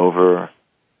closed over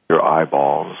your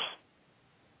eyeballs.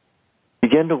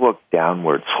 Begin to look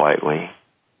downward slightly.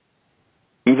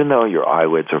 Even though your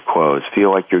eyelids are closed,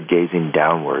 feel like you're gazing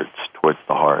downwards towards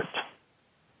the heart.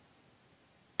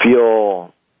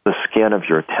 Feel the skin of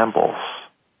your temples.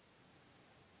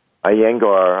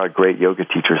 Iyengar, a great yoga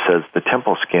teacher, says the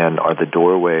temple skin are the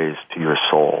doorways to your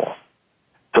soul.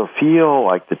 So feel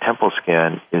like the temple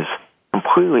skin is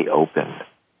completely open,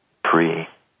 free.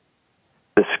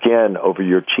 The skin over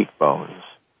your cheekbones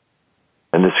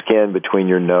and the skin between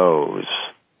your nose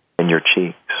and your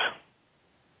cheeks.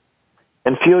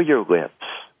 And feel your lips.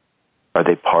 Are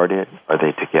they parted? Are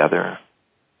they together?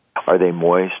 Are they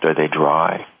moist? Are they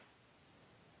dry?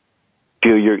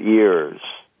 Feel your ears.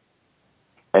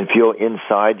 And feel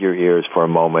inside your ears for a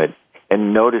moment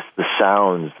and notice the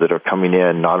sounds that are coming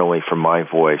in, not only from my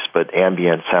voice, but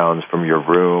ambient sounds from your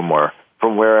room or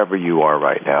from wherever you are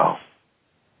right now.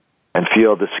 And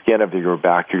feel the skin of your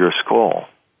back of your skull.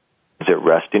 Is it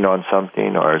resting on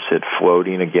something or is it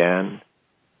floating again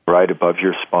right above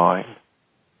your spine?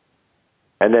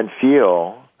 And then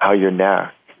feel how your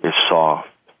neck is soft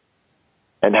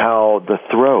and how the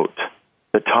throat,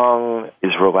 the tongue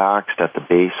is relaxed at the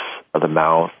base of the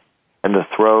mouth, and the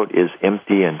throat is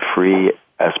empty and free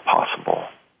as possible.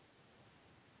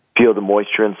 Feel the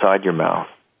moisture inside your mouth.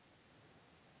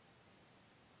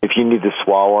 If you need to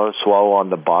swallow on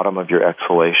the bottom of your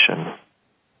exhalation.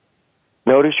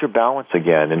 Notice your balance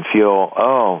again and feel,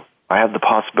 oh, I have the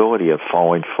possibility of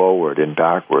falling forward and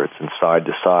backwards and side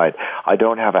to side. I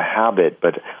don't have a habit,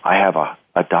 but I have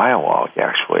a dialogue,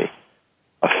 actually,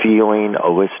 a feeling, a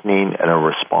listening, and a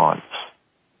response.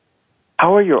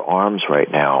 How are your arms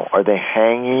right now? Are they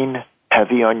hanging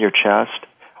heavy on your chest?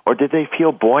 Or did they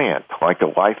feel buoyant, like a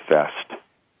life vest,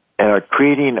 and are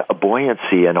creating a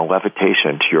buoyancy and a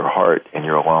levitation to your heart and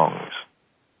your lungs?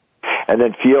 And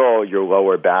then feel your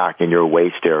lower back and your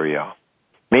waist area.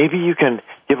 Maybe you can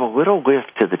give a little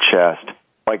lift to the chest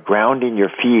by grounding your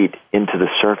feet into the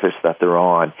surface that they're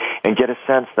on and get a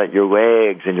sense that your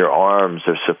legs and your arms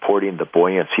are supporting the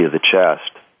buoyancy of the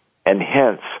chest and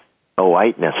hence the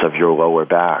lightness of your lower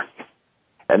back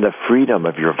and the freedom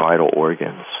of your vital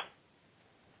organs.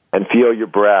 And feel your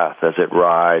breath as it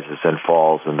rises and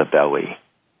falls in the belly.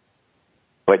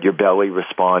 Let your belly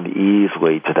respond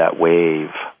easily to that wave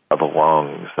of the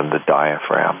lungs and the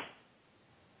diaphragm.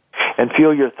 And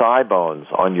feel your thigh bones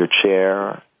on your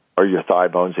chair or your thigh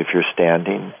bones if you're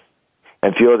standing.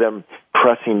 And feel them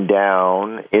pressing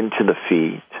down into the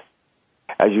feet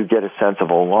as you get a sense of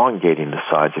elongating the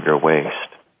sides of your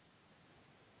waist.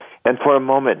 And for a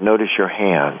moment, notice your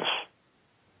hands.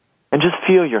 And just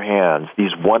feel your hands,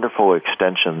 these wonderful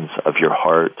extensions of your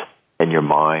heart and your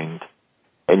mind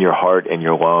and your heart and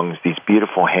your lungs, these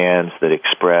beautiful hands that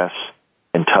express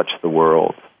and touch the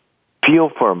world. Feel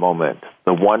for a moment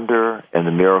the wonder and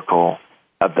the miracle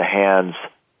of the hands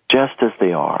just as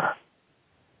they are.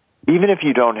 Even if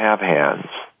you don't have hands,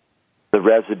 the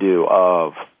residue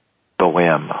of the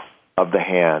limb, of the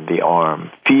hand, the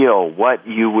arm. Feel what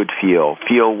you would feel.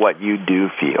 Feel what you do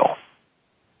feel.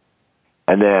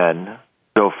 And then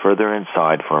go further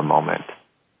inside for a moment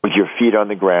with your feet on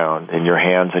the ground and your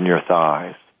hands on your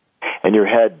thighs and your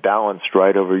head balanced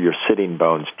right over your sitting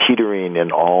bones, teetering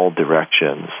in all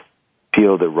directions.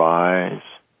 Feel the rise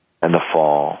and the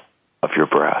fall of your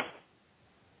breath.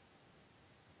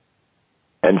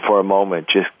 And for a moment,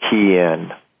 just key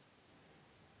in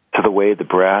to the way the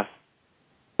breath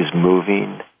is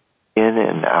moving in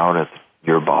and out of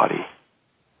your body.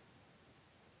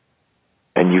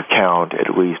 And you count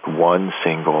at least one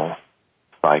single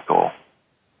cycle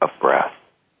of breath.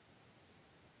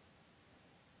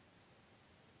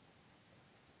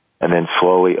 And then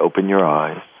slowly open your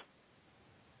eyes.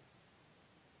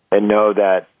 And know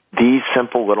that these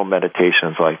simple little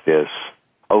meditations like this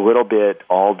a little bit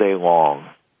all day long,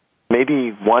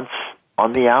 maybe once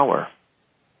on the hour,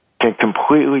 can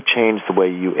completely change the way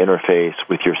you interface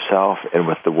with yourself and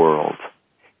with the world.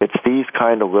 It's these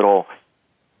kind of little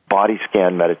body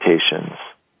scan meditations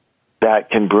that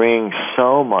can bring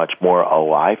so much more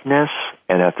aliveness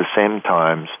and at the same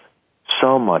time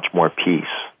so much more peace.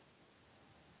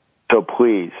 So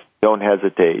please, don't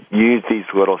hesitate. Use these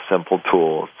little simple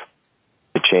tools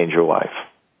to change your life.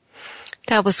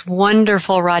 That was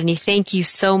wonderful, Rodney. Thank you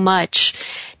so much.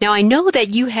 Now, I know that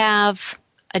you have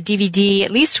a DVD,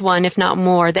 at least one, if not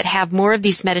more, that have more of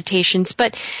these meditations,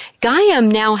 but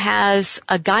Gaiam now has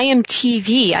a Gaiam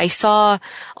TV. I saw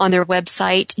on their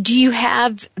website. Do you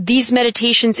have these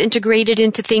meditations integrated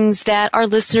into things that our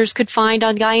listeners could find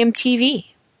on Gaiam TV?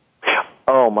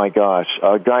 Oh my gosh,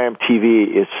 Gaiam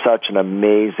TV is such an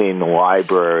amazing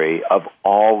library of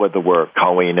all of the work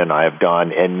Colleen and I have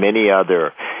done and many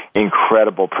other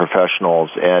incredible professionals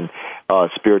and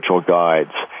spiritual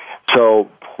guides. So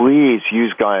please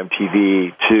use Gaiam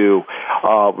TV to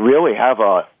really have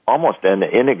almost an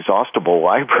inexhaustible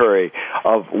library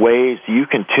of ways you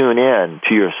can tune in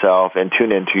to yourself and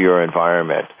tune into your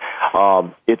environment.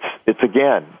 It's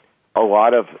again, a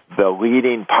lot of the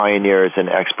leading pioneers and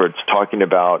experts talking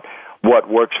about what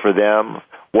works for them,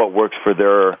 what works for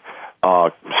their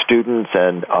students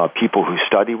and people who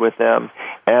study with them,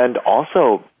 and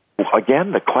also,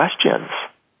 again, the questions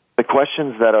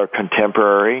that are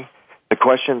contemporary, the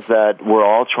questions that we're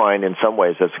all trying in some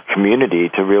ways as a community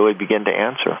to really begin to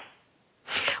answer.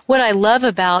 What I love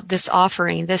about this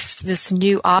offering, this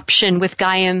new option with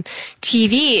Gaiam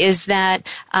TV is that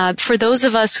for those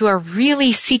of us who are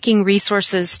really seeking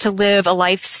resources to live a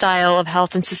lifestyle of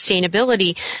health and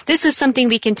sustainability, this is something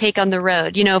we can take on the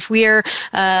road. You know, if we're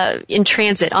in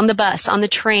transit, on the bus, on the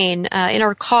train, in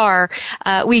our car,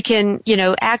 we can,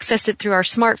 access it through our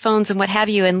smartphones and what have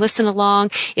you and listen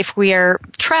along. If we are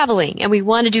traveling and we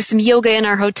want to do some yoga in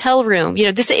our hotel room,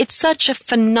 it's such a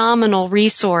phenomenal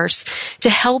resource to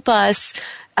help us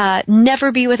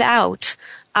never be without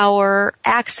our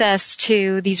access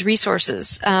to these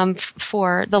resources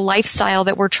for the lifestyle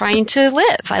that we're trying to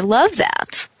live. I love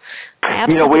that. I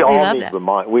absolutely love that.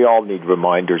 We all need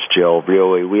reminders, Jill,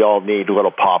 really. We all need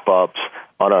little pop-ups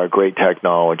on our great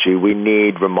technology. We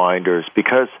need reminders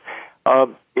because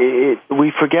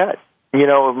we forget.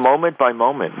 Moment by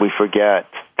moment, we forget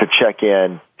to check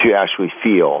in, to actually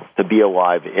feel, to be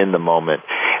alive in the moment.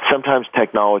 Sometimes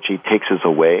technology takes us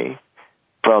away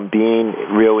from being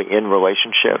really in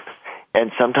relationship,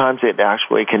 and sometimes it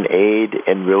actually can aid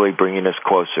in really bringing us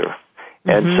closer. Mm-hmm.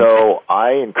 And so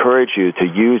I encourage you to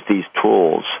use these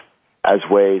tools as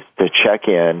ways to check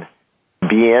in,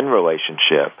 be in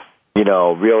relationship,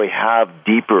 really have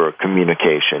deeper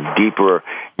communication, deeper,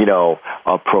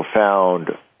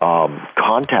 profound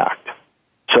contact.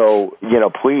 So,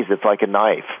 please, it's like a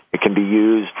knife. It can be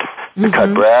used to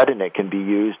cut bread, and it can be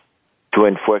used to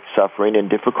inflict suffering and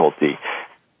difficulty.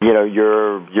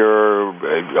 Your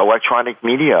electronic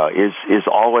media is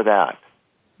all of that.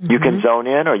 Mm-hmm. You can zone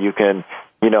in, or you can,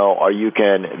 or you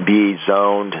can be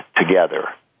zoned together.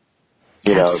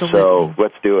 Absolutely. So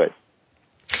let's do it.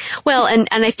 Well, and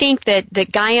I think that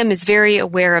Gaiam is very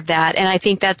aware of that, and I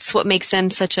think that's what makes them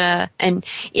such an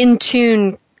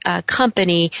in-tune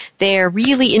company. They're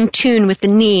really in tune with the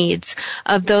needs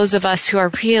of those of us who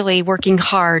are really working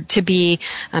hard to be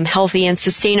healthy and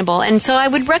sustainable. And so I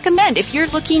would recommend, if you're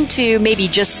looking to maybe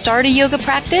just start a yoga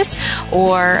practice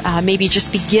or maybe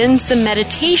just begin some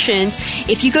meditations,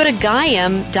 if you go to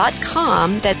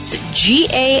Gaiam.com, that's GAIAM.com,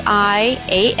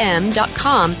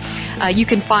 you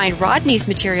can find Rodney's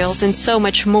materials and so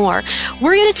much more.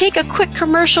 We're going to take a quick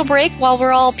commercial break while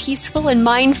we're all peaceful and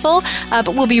mindful,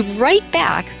 but we'll be right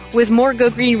back with more Go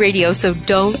Green Radio, so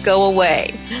don't go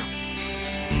away.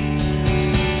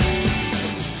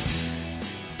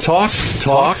 Talk,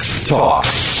 talk, talk.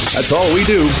 That's all we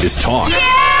do is talk.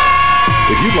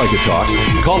 If you'd like to talk,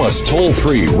 call us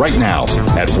toll-free right now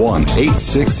at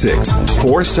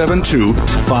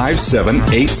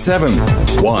 1-866-472-5787.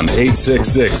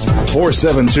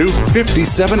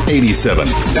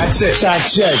 1-866-472-5787. That's it.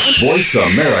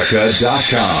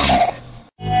 VoiceAmerica.com.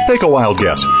 Take a wild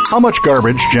guess. How much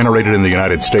garbage generated in the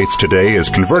United States today is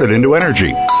converted into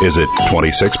energy? Is it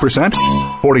 26%,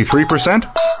 43%,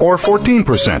 or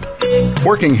 14%?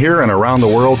 Working here and around the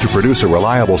world to produce a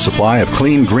reliable supply of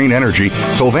clean, green energy,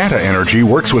 Covanta Energy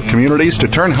works with communities to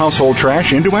turn household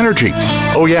trash into energy.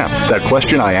 Oh yeah, that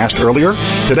question I asked earlier?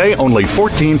 Today, only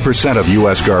 14% of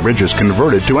U.S. garbage is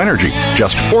converted to energy.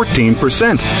 Just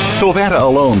 14%. Covanta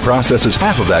alone processes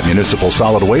half of that municipal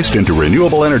solid waste into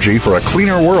renewable energy for a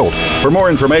cleaner world. For more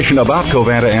information about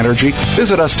Covanta Energy,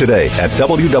 visit us today at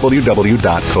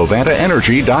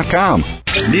www.covantaenergy.com.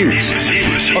 News,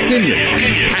 opinion,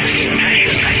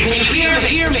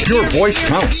 your voice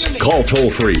counts. Call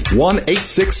toll-free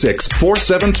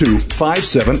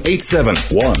 1-866-472-5787.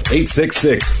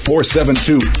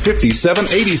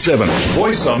 1-866-472-5787.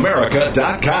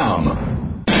 VoiceAmerica.com.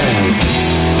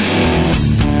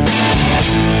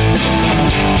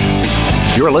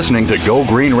 You're listening to Go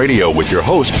Green Radio with your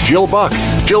host, Jill Buck.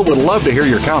 Jill would love to hear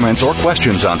your comments or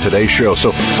questions on today's show,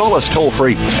 so call us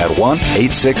toll-free at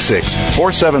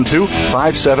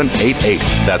 1-866-472-5788.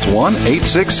 That's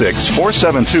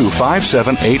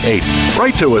 1-866-472-5788.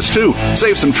 Write to us, too.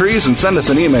 Save some trees and send us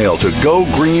an email to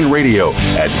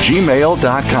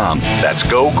gogreenradio@gmail.com. That's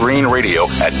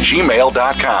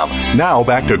gogreenradio@gmail.com. Now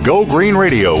back to Go Green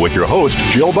Radio with your host,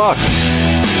 Jill Buck.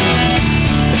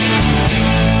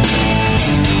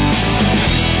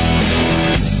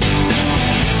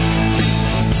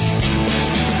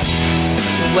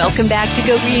 Welcome back to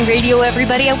Go Green Radio,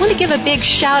 everybody. I want to give a big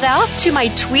shout out to my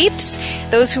tweeps,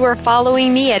 those who are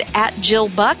following me at Jill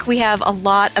Buck. We have a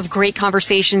lot of great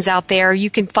conversations out there. You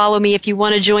can follow me if you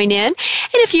want to join in. And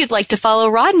if you'd like to follow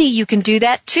Rodney, you can do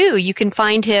that too. You can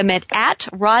find him at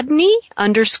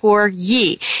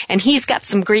Rodney_Yee. And he's got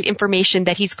some great information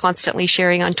that he's constantly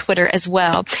sharing on Twitter as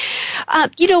well.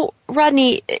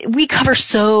 Rodney, we cover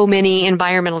so many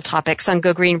environmental topics on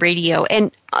Go Green Radio,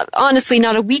 and honestly,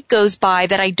 not a week goes by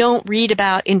that I don't read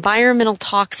about environmental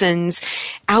toxins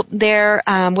out there,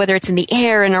 whether it's in the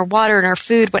air, in our water, in our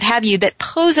food, what have you, that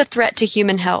pose a threat to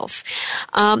human health.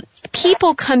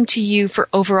 People come to you for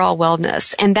overall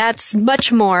wellness, and that's much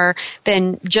more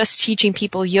than just teaching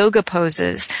people yoga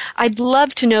poses. I'd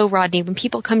love to know, Rodney, when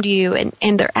people come to you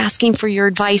and they're asking for your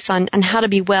advice on how to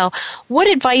be well, what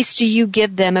advice do you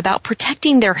give them about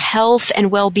protecting their health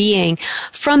and well-being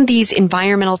from these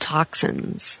environmental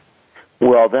toxins?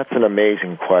 Well, that's an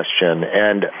amazing question,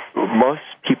 and most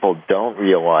people don't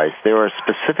realize there are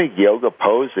specific yoga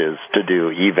poses to do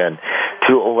even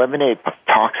to eliminate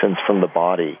toxins from the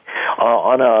body.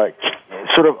 On a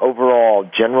sort of overall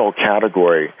general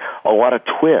category, a lot of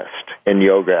twist in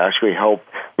yoga actually help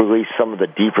release some of the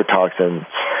deeper toxins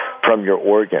from your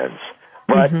organs.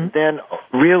 But then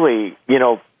really,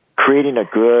 creating a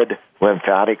good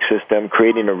lymphatic system,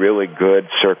 creating a really good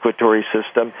circulatory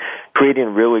system, creating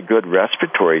a really good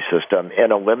respiratory system,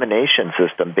 and elimination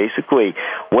system. Basically,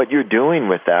 what you're doing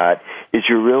with that is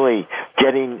you're really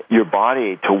getting your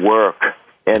body to work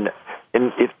and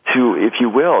if you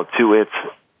will, to its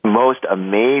most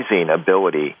amazing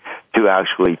ability to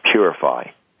actually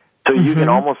purify. So you can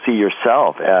almost see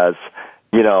yourself as,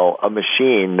 a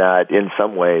machine that in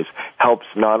some ways helps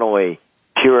not only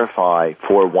purify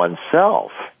for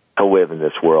oneself to live in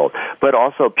this world, but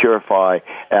also purify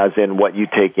as in what you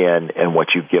take in and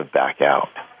what you give back out.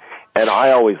 And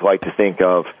I always like to think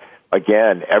of,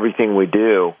 again, everything we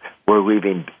do, we're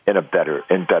leaving in better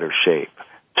shape.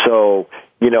 So,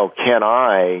 can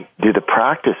I do the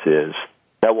practices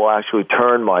that will actually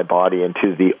turn my body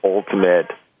into the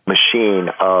ultimate machine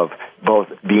of both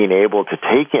being able to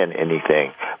take in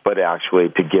anything, but actually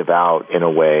to give out in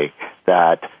a way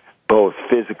that both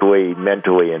physically,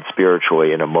 mentally, and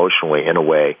spiritually and emotionally in a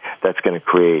way that's going to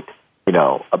create,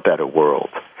 a better world.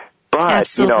 But,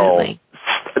 absolutely.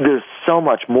 There's so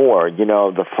much more,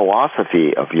 the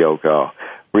philosophy of yoga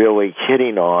really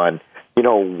hitting on,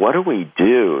 what do we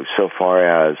do so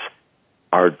far as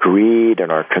our greed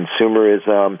and our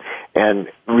consumerism and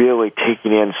really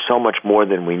taking in so much more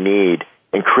than we need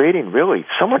and creating really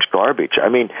so much garbage. I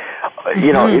mean,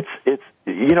 it's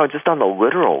just on the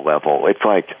literal level, it's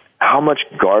like, how much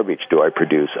garbage do I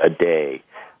produce a day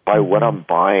by what I'm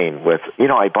buying with,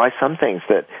 I buy some things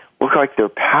that look like they're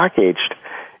packaged,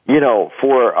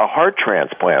 for a heart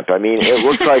transplant. I mean, it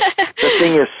looks like the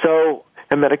thing is so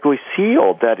hermetically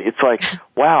sealed that it's like,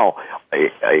 wow,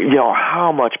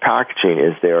 how much packaging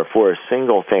is there for a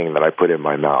single thing that I put in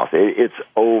my mouth? It's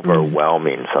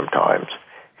overwhelming sometimes.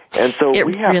 And so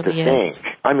we have to think,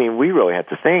 we really have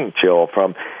to think, Jill,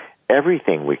 from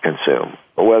everything we consume,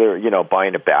 whether,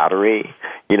 buying a battery,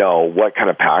 what kind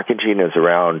of packaging is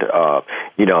around,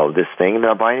 this thing that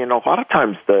I'm buying. And a lot of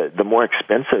times the more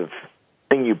expensive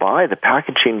thing you buy, the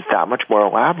packaging's that much more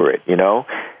elaborate,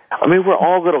 we're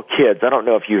all little kids. I don't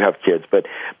know if you have kids, but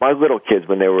my little kids,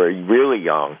 when they were really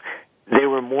young, they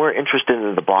were more interested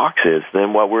in the boxes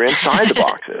than what were inside the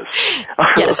boxes.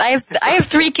 Yes, I have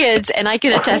 3 kids, and I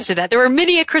can attest to that. There were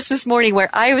many a Christmas morning where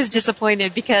I was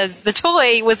disappointed because the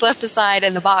toy was left aside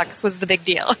and the box was the big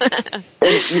deal. And,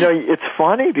 it's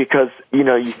funny because,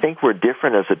 you think we're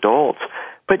different as adults.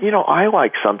 But, I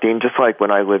like something, just like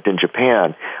when I lived in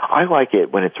Japan, I like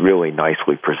it when it's really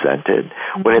nicely presented,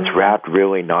 when it's wrapped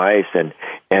really nice, and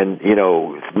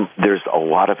there's a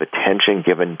lot of attention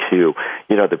given to,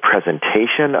 the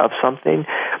presentation of something.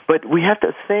 But we have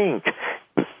to think,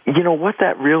 what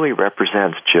that really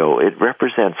represents, Jill. It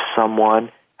represents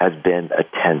someone has been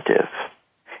attentive.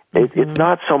 It's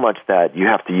not so much that you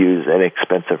have to use an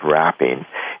expensive wrapping.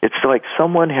 It's like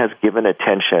someone has given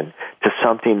attention to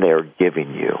something they're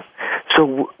giving you.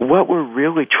 So what we're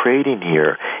really trading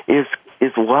here is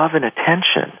love and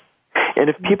attention. And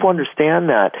if people understand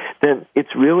that, then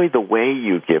it's really the way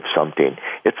you give something.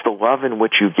 It's the love in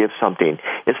which you give something.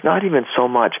 It's not even so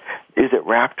much, is it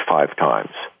wrapped 5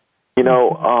 times?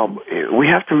 We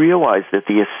have to realize that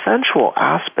the essential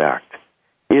aspect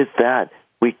is that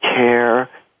we care,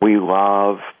 we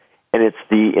love, and it's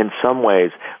in some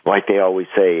ways, like they always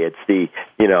say, it's the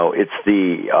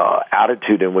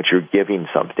attitude in which you're giving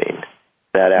something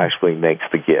that actually makes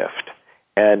the gift.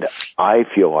 And I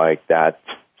feel like that's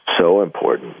so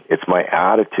important. It's my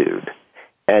attitude.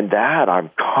 And that I'm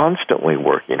constantly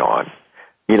working on,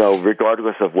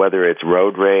 regardless of whether it's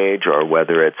road rage or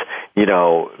whether it's,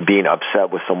 being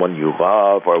upset with someone you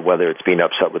love or whether it's being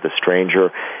upset with a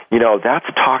stranger. That's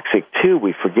toxic too.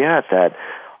 We forget that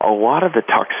a lot of the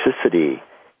toxicity,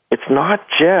 it's not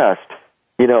just,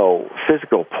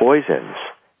 physical poisons.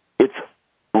 It's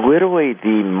literally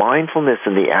the mindfulness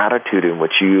and the attitude in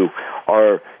which you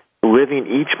are living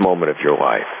each moment of your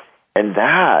life. And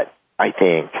that, I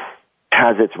think,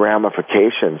 has its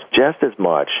ramifications just as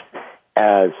much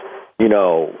as,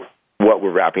 what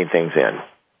we're wrapping things in.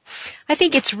 I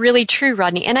think it's really true,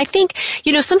 Rodney. And I think,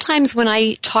 sometimes when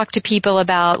I talk to people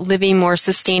about living more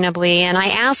sustainably and I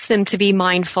ask them to be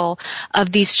mindful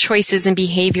of these choices and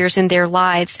behaviors in their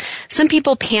lives, some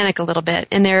people panic a little bit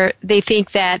and they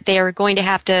think that they are going to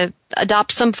have to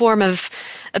adopt some form of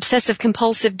obsessive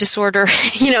compulsive disorder,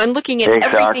 and looking at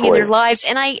everything in their lives.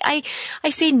 And I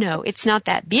say, no, it's not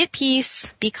that. Be at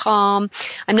peace, be calm.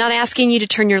 I'm not asking you to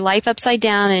turn your life upside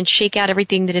down and shake out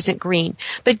everything that isn't green,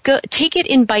 but take it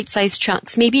in bite-sized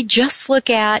chunks. Maybe just look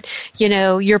at,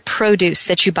 your produce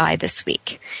that you buy this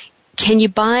week. Can you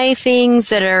buy things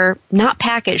that are not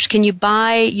packaged? Can you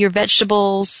buy your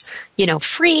vegetables,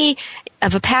 free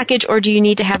of a package, or do you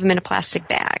need to have them in a plastic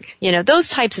bag? Those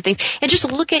types of things. And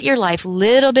just look at your life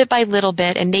little bit by little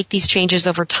bit and make these changes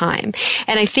over time.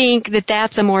 And I think that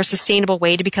that's a more sustainable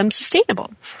way to become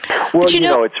sustainable. Well,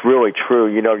 it's really true.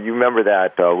 You remember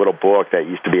that little book that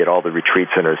used to be at all the retreat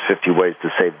centers, 50 Ways to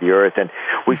Save the Earth. And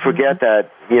we forget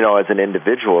that, as an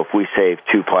individual, if we save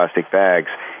 2 plastic bags,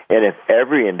 and if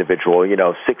every individual,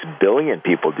 6 billion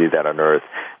people do that on Earth,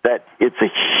 that it's a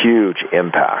huge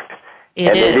impact.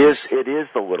 It is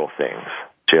the little things,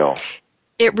 Jill.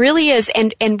 It really is,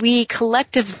 and we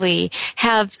collectively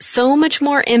have so much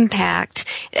more impact,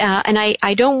 and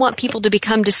I don't want people to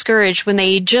become discouraged when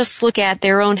they just look at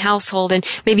their own household and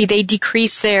maybe they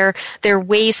decrease their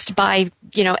waste by,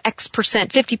 X percent,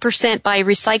 50% by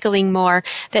recycling more,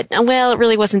 that, well, it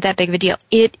really wasn't that big of a deal.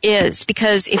 It is,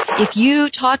 because if you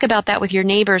talk about that with your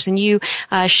neighbors and you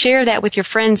share that with your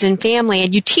friends and family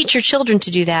and you teach your children to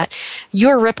do that,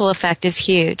 your ripple effect is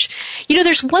huge.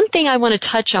 There's one thing I want to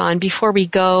touch on before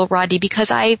we go, Rodney, because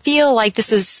I feel like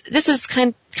this is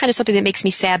kind of something that makes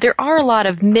me sad. There are a lot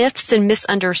of myths and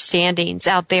misunderstandings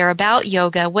out there about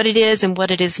yoga, what it is and what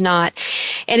it is not.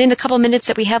 And in the couple minutes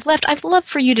that we have left, I'd love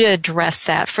for you to address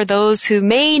that for those who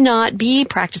may not be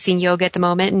practicing yoga at the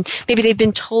moment, and maybe they've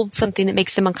been told something that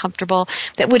makes them uncomfortable,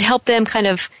 that would help them kind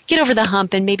of get over the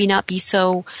hump and maybe not be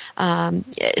so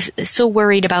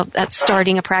worried about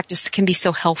starting a practice that can be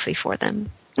so healthy for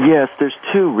them. Yes, there's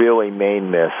 2 really main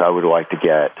myths I would like to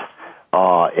get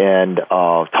and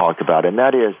talk about, and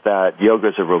that is that yoga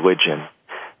is a religion.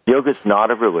 Yoga is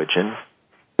not a religion.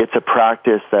 It's a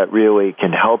practice that really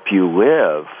can help you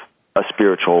live a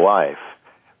spiritual life.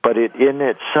 But in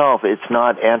itself, it's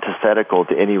not antithetical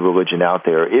to any religion out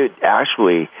there. It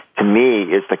actually, to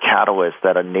me, is the catalyst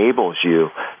that enables you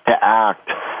to act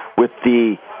with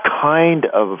the kind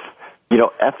of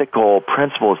ethical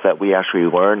principles that we actually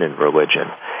learn in religion.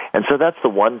 And so that's the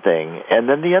one thing. And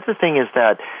then the other thing is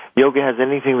that yoga has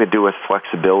anything to do with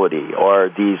flexibility or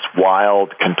these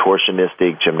wild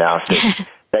contortionistic gymnastics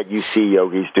that you see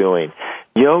yogis doing.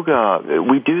 Yoga,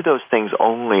 we do those things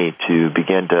only to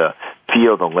begin to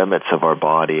feel the limits of our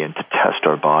body and to test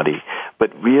our body.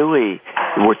 But really,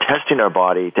 we're testing our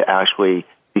body to actually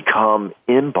become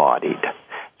embodied.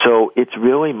 So it's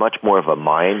really much more of a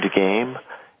mind game.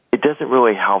 It doesn't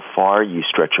really how far you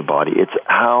stretch your body. It's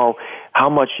how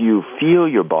much you feel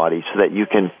your body so that you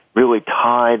can really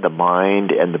tie the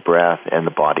mind and the breath and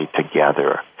the body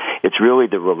together. It's really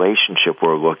the relationship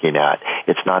we're looking at.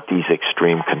 It's not these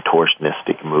extreme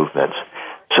contortionistic movements.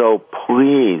 So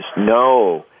please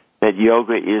know that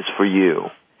yoga is for you,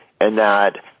 and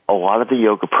that a lot of the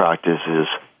yoga practices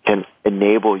can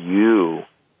enable you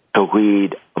to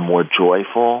lead a more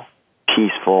joyful,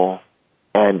 peaceful,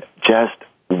 and just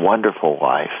wonderful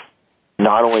life,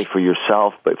 not only for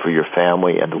yourself, but for your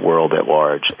family and the world at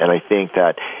large. And I think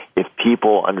that if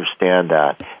people understand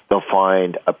that, they'll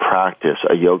find a practice,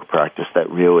 a yoga practice, that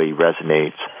really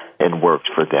resonates and works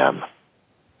for them.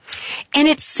 And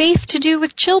it's safe to do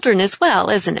with children as well,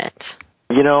 isn't it?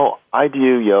 You know, I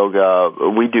do yoga.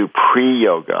 We do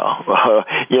pre-yoga,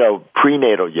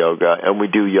 prenatal yoga, and we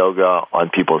do yoga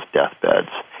on people's deathbeds,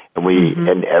 and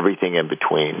and everything in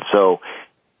between. So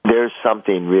there's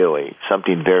something very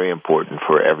important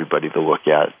for everybody to look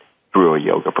at through a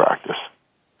yoga practice.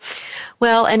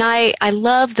 Well, and I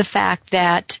love the fact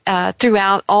that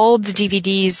throughout all the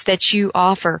DVDs that you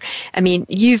offer, I mean,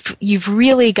 you've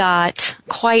really got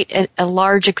quite a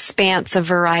large expanse of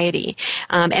variety,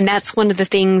 and that's one of the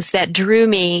things that drew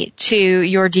me to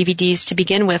your DVDs to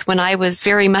begin with. When I was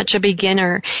very much a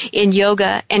beginner in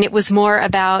yoga, and it was more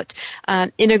about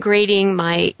integrating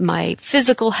my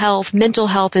physical health, mental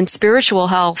health, and spiritual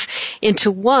health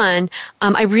into one.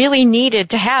 I really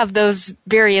needed to have those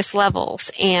various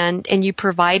levels, and you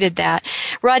provided that.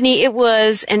 Rodney, it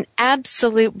was an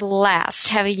absolute blast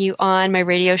having you on my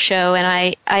radio show, and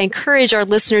I encourage our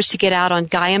listeners to get out on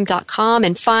Gaiam.com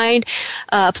and find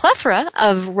a plethora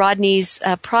of Rodney's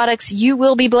products. You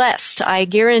will be blessed. I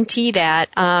guarantee that,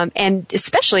 and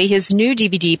especially his new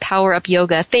DVD, Power Up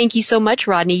Yoga. Thank you so much,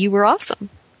 Rodney. You were awesome.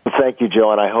 Thank you,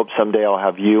 Jill, and I hope someday I'll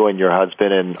have you and your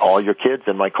husband and all your kids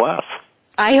in my class.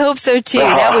 I hope so too.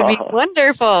 That would be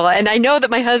wonderful. And I know that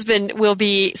my husband will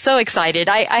be so excited.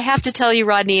 I have to tell you,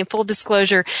 Rodney, in full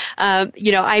disclosure,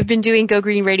 I've been doing Go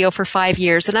Green Radio for 5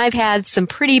 years, and I've had some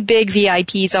pretty big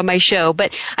VIPs on my show.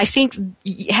 But I think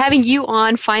having you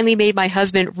on finally made my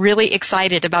husband really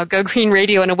excited about Go Green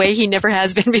Radio in a way he never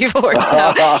has been before.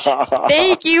 So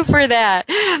thank you for that.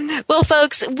 Well,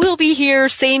 folks, we'll be here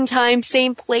same time,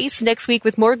 same place next week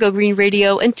with more Go Green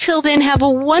Radio. Until then, have a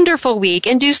wonderful week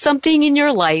and do something in your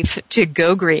life to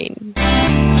go green.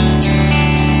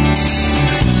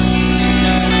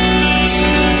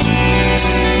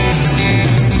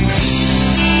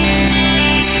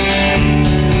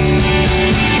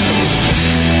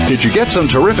 Did you get some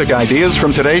terrific ideas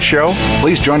from today's show?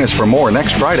 Please join us for more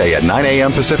next Friday at 9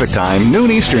 a.m. Pacific Time,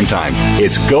 noon Eastern Time.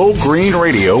 It's Go Green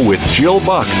Radio with Jill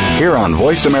Buck here on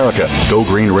Voice America. Go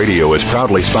Green Radio is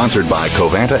proudly sponsored by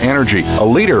Covanta Energy, a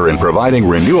leader in providing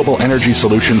renewable energy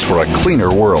solutions for a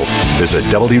cleaner world. Visit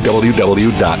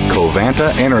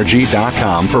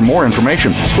www.covantaenergy.com for more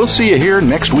information. We'll see you here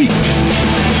next week.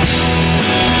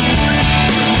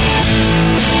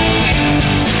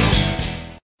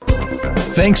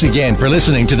 Thanks again for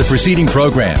listening to the preceding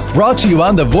program, brought to you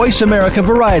on the Voice America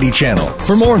Variety Channel.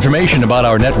 For more information about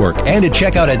our network and to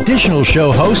check out additional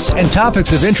show hosts and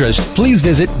topics of interest, please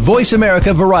visit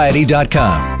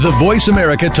VoiceAmericaVariety.com. The Voice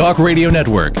America Talk Radio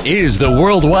Network is the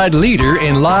worldwide leader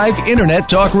in live Internet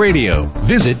talk radio.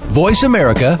 Visit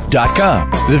VoiceAmerica.com.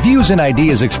 The views and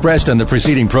ideas expressed on the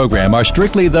preceding program are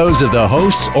strictly those of the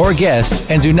hosts or guests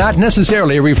and do not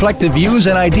necessarily reflect the views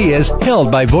and ideas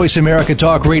held by Voice America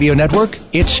Talk Radio Network,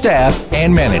 its staff,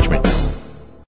 and management.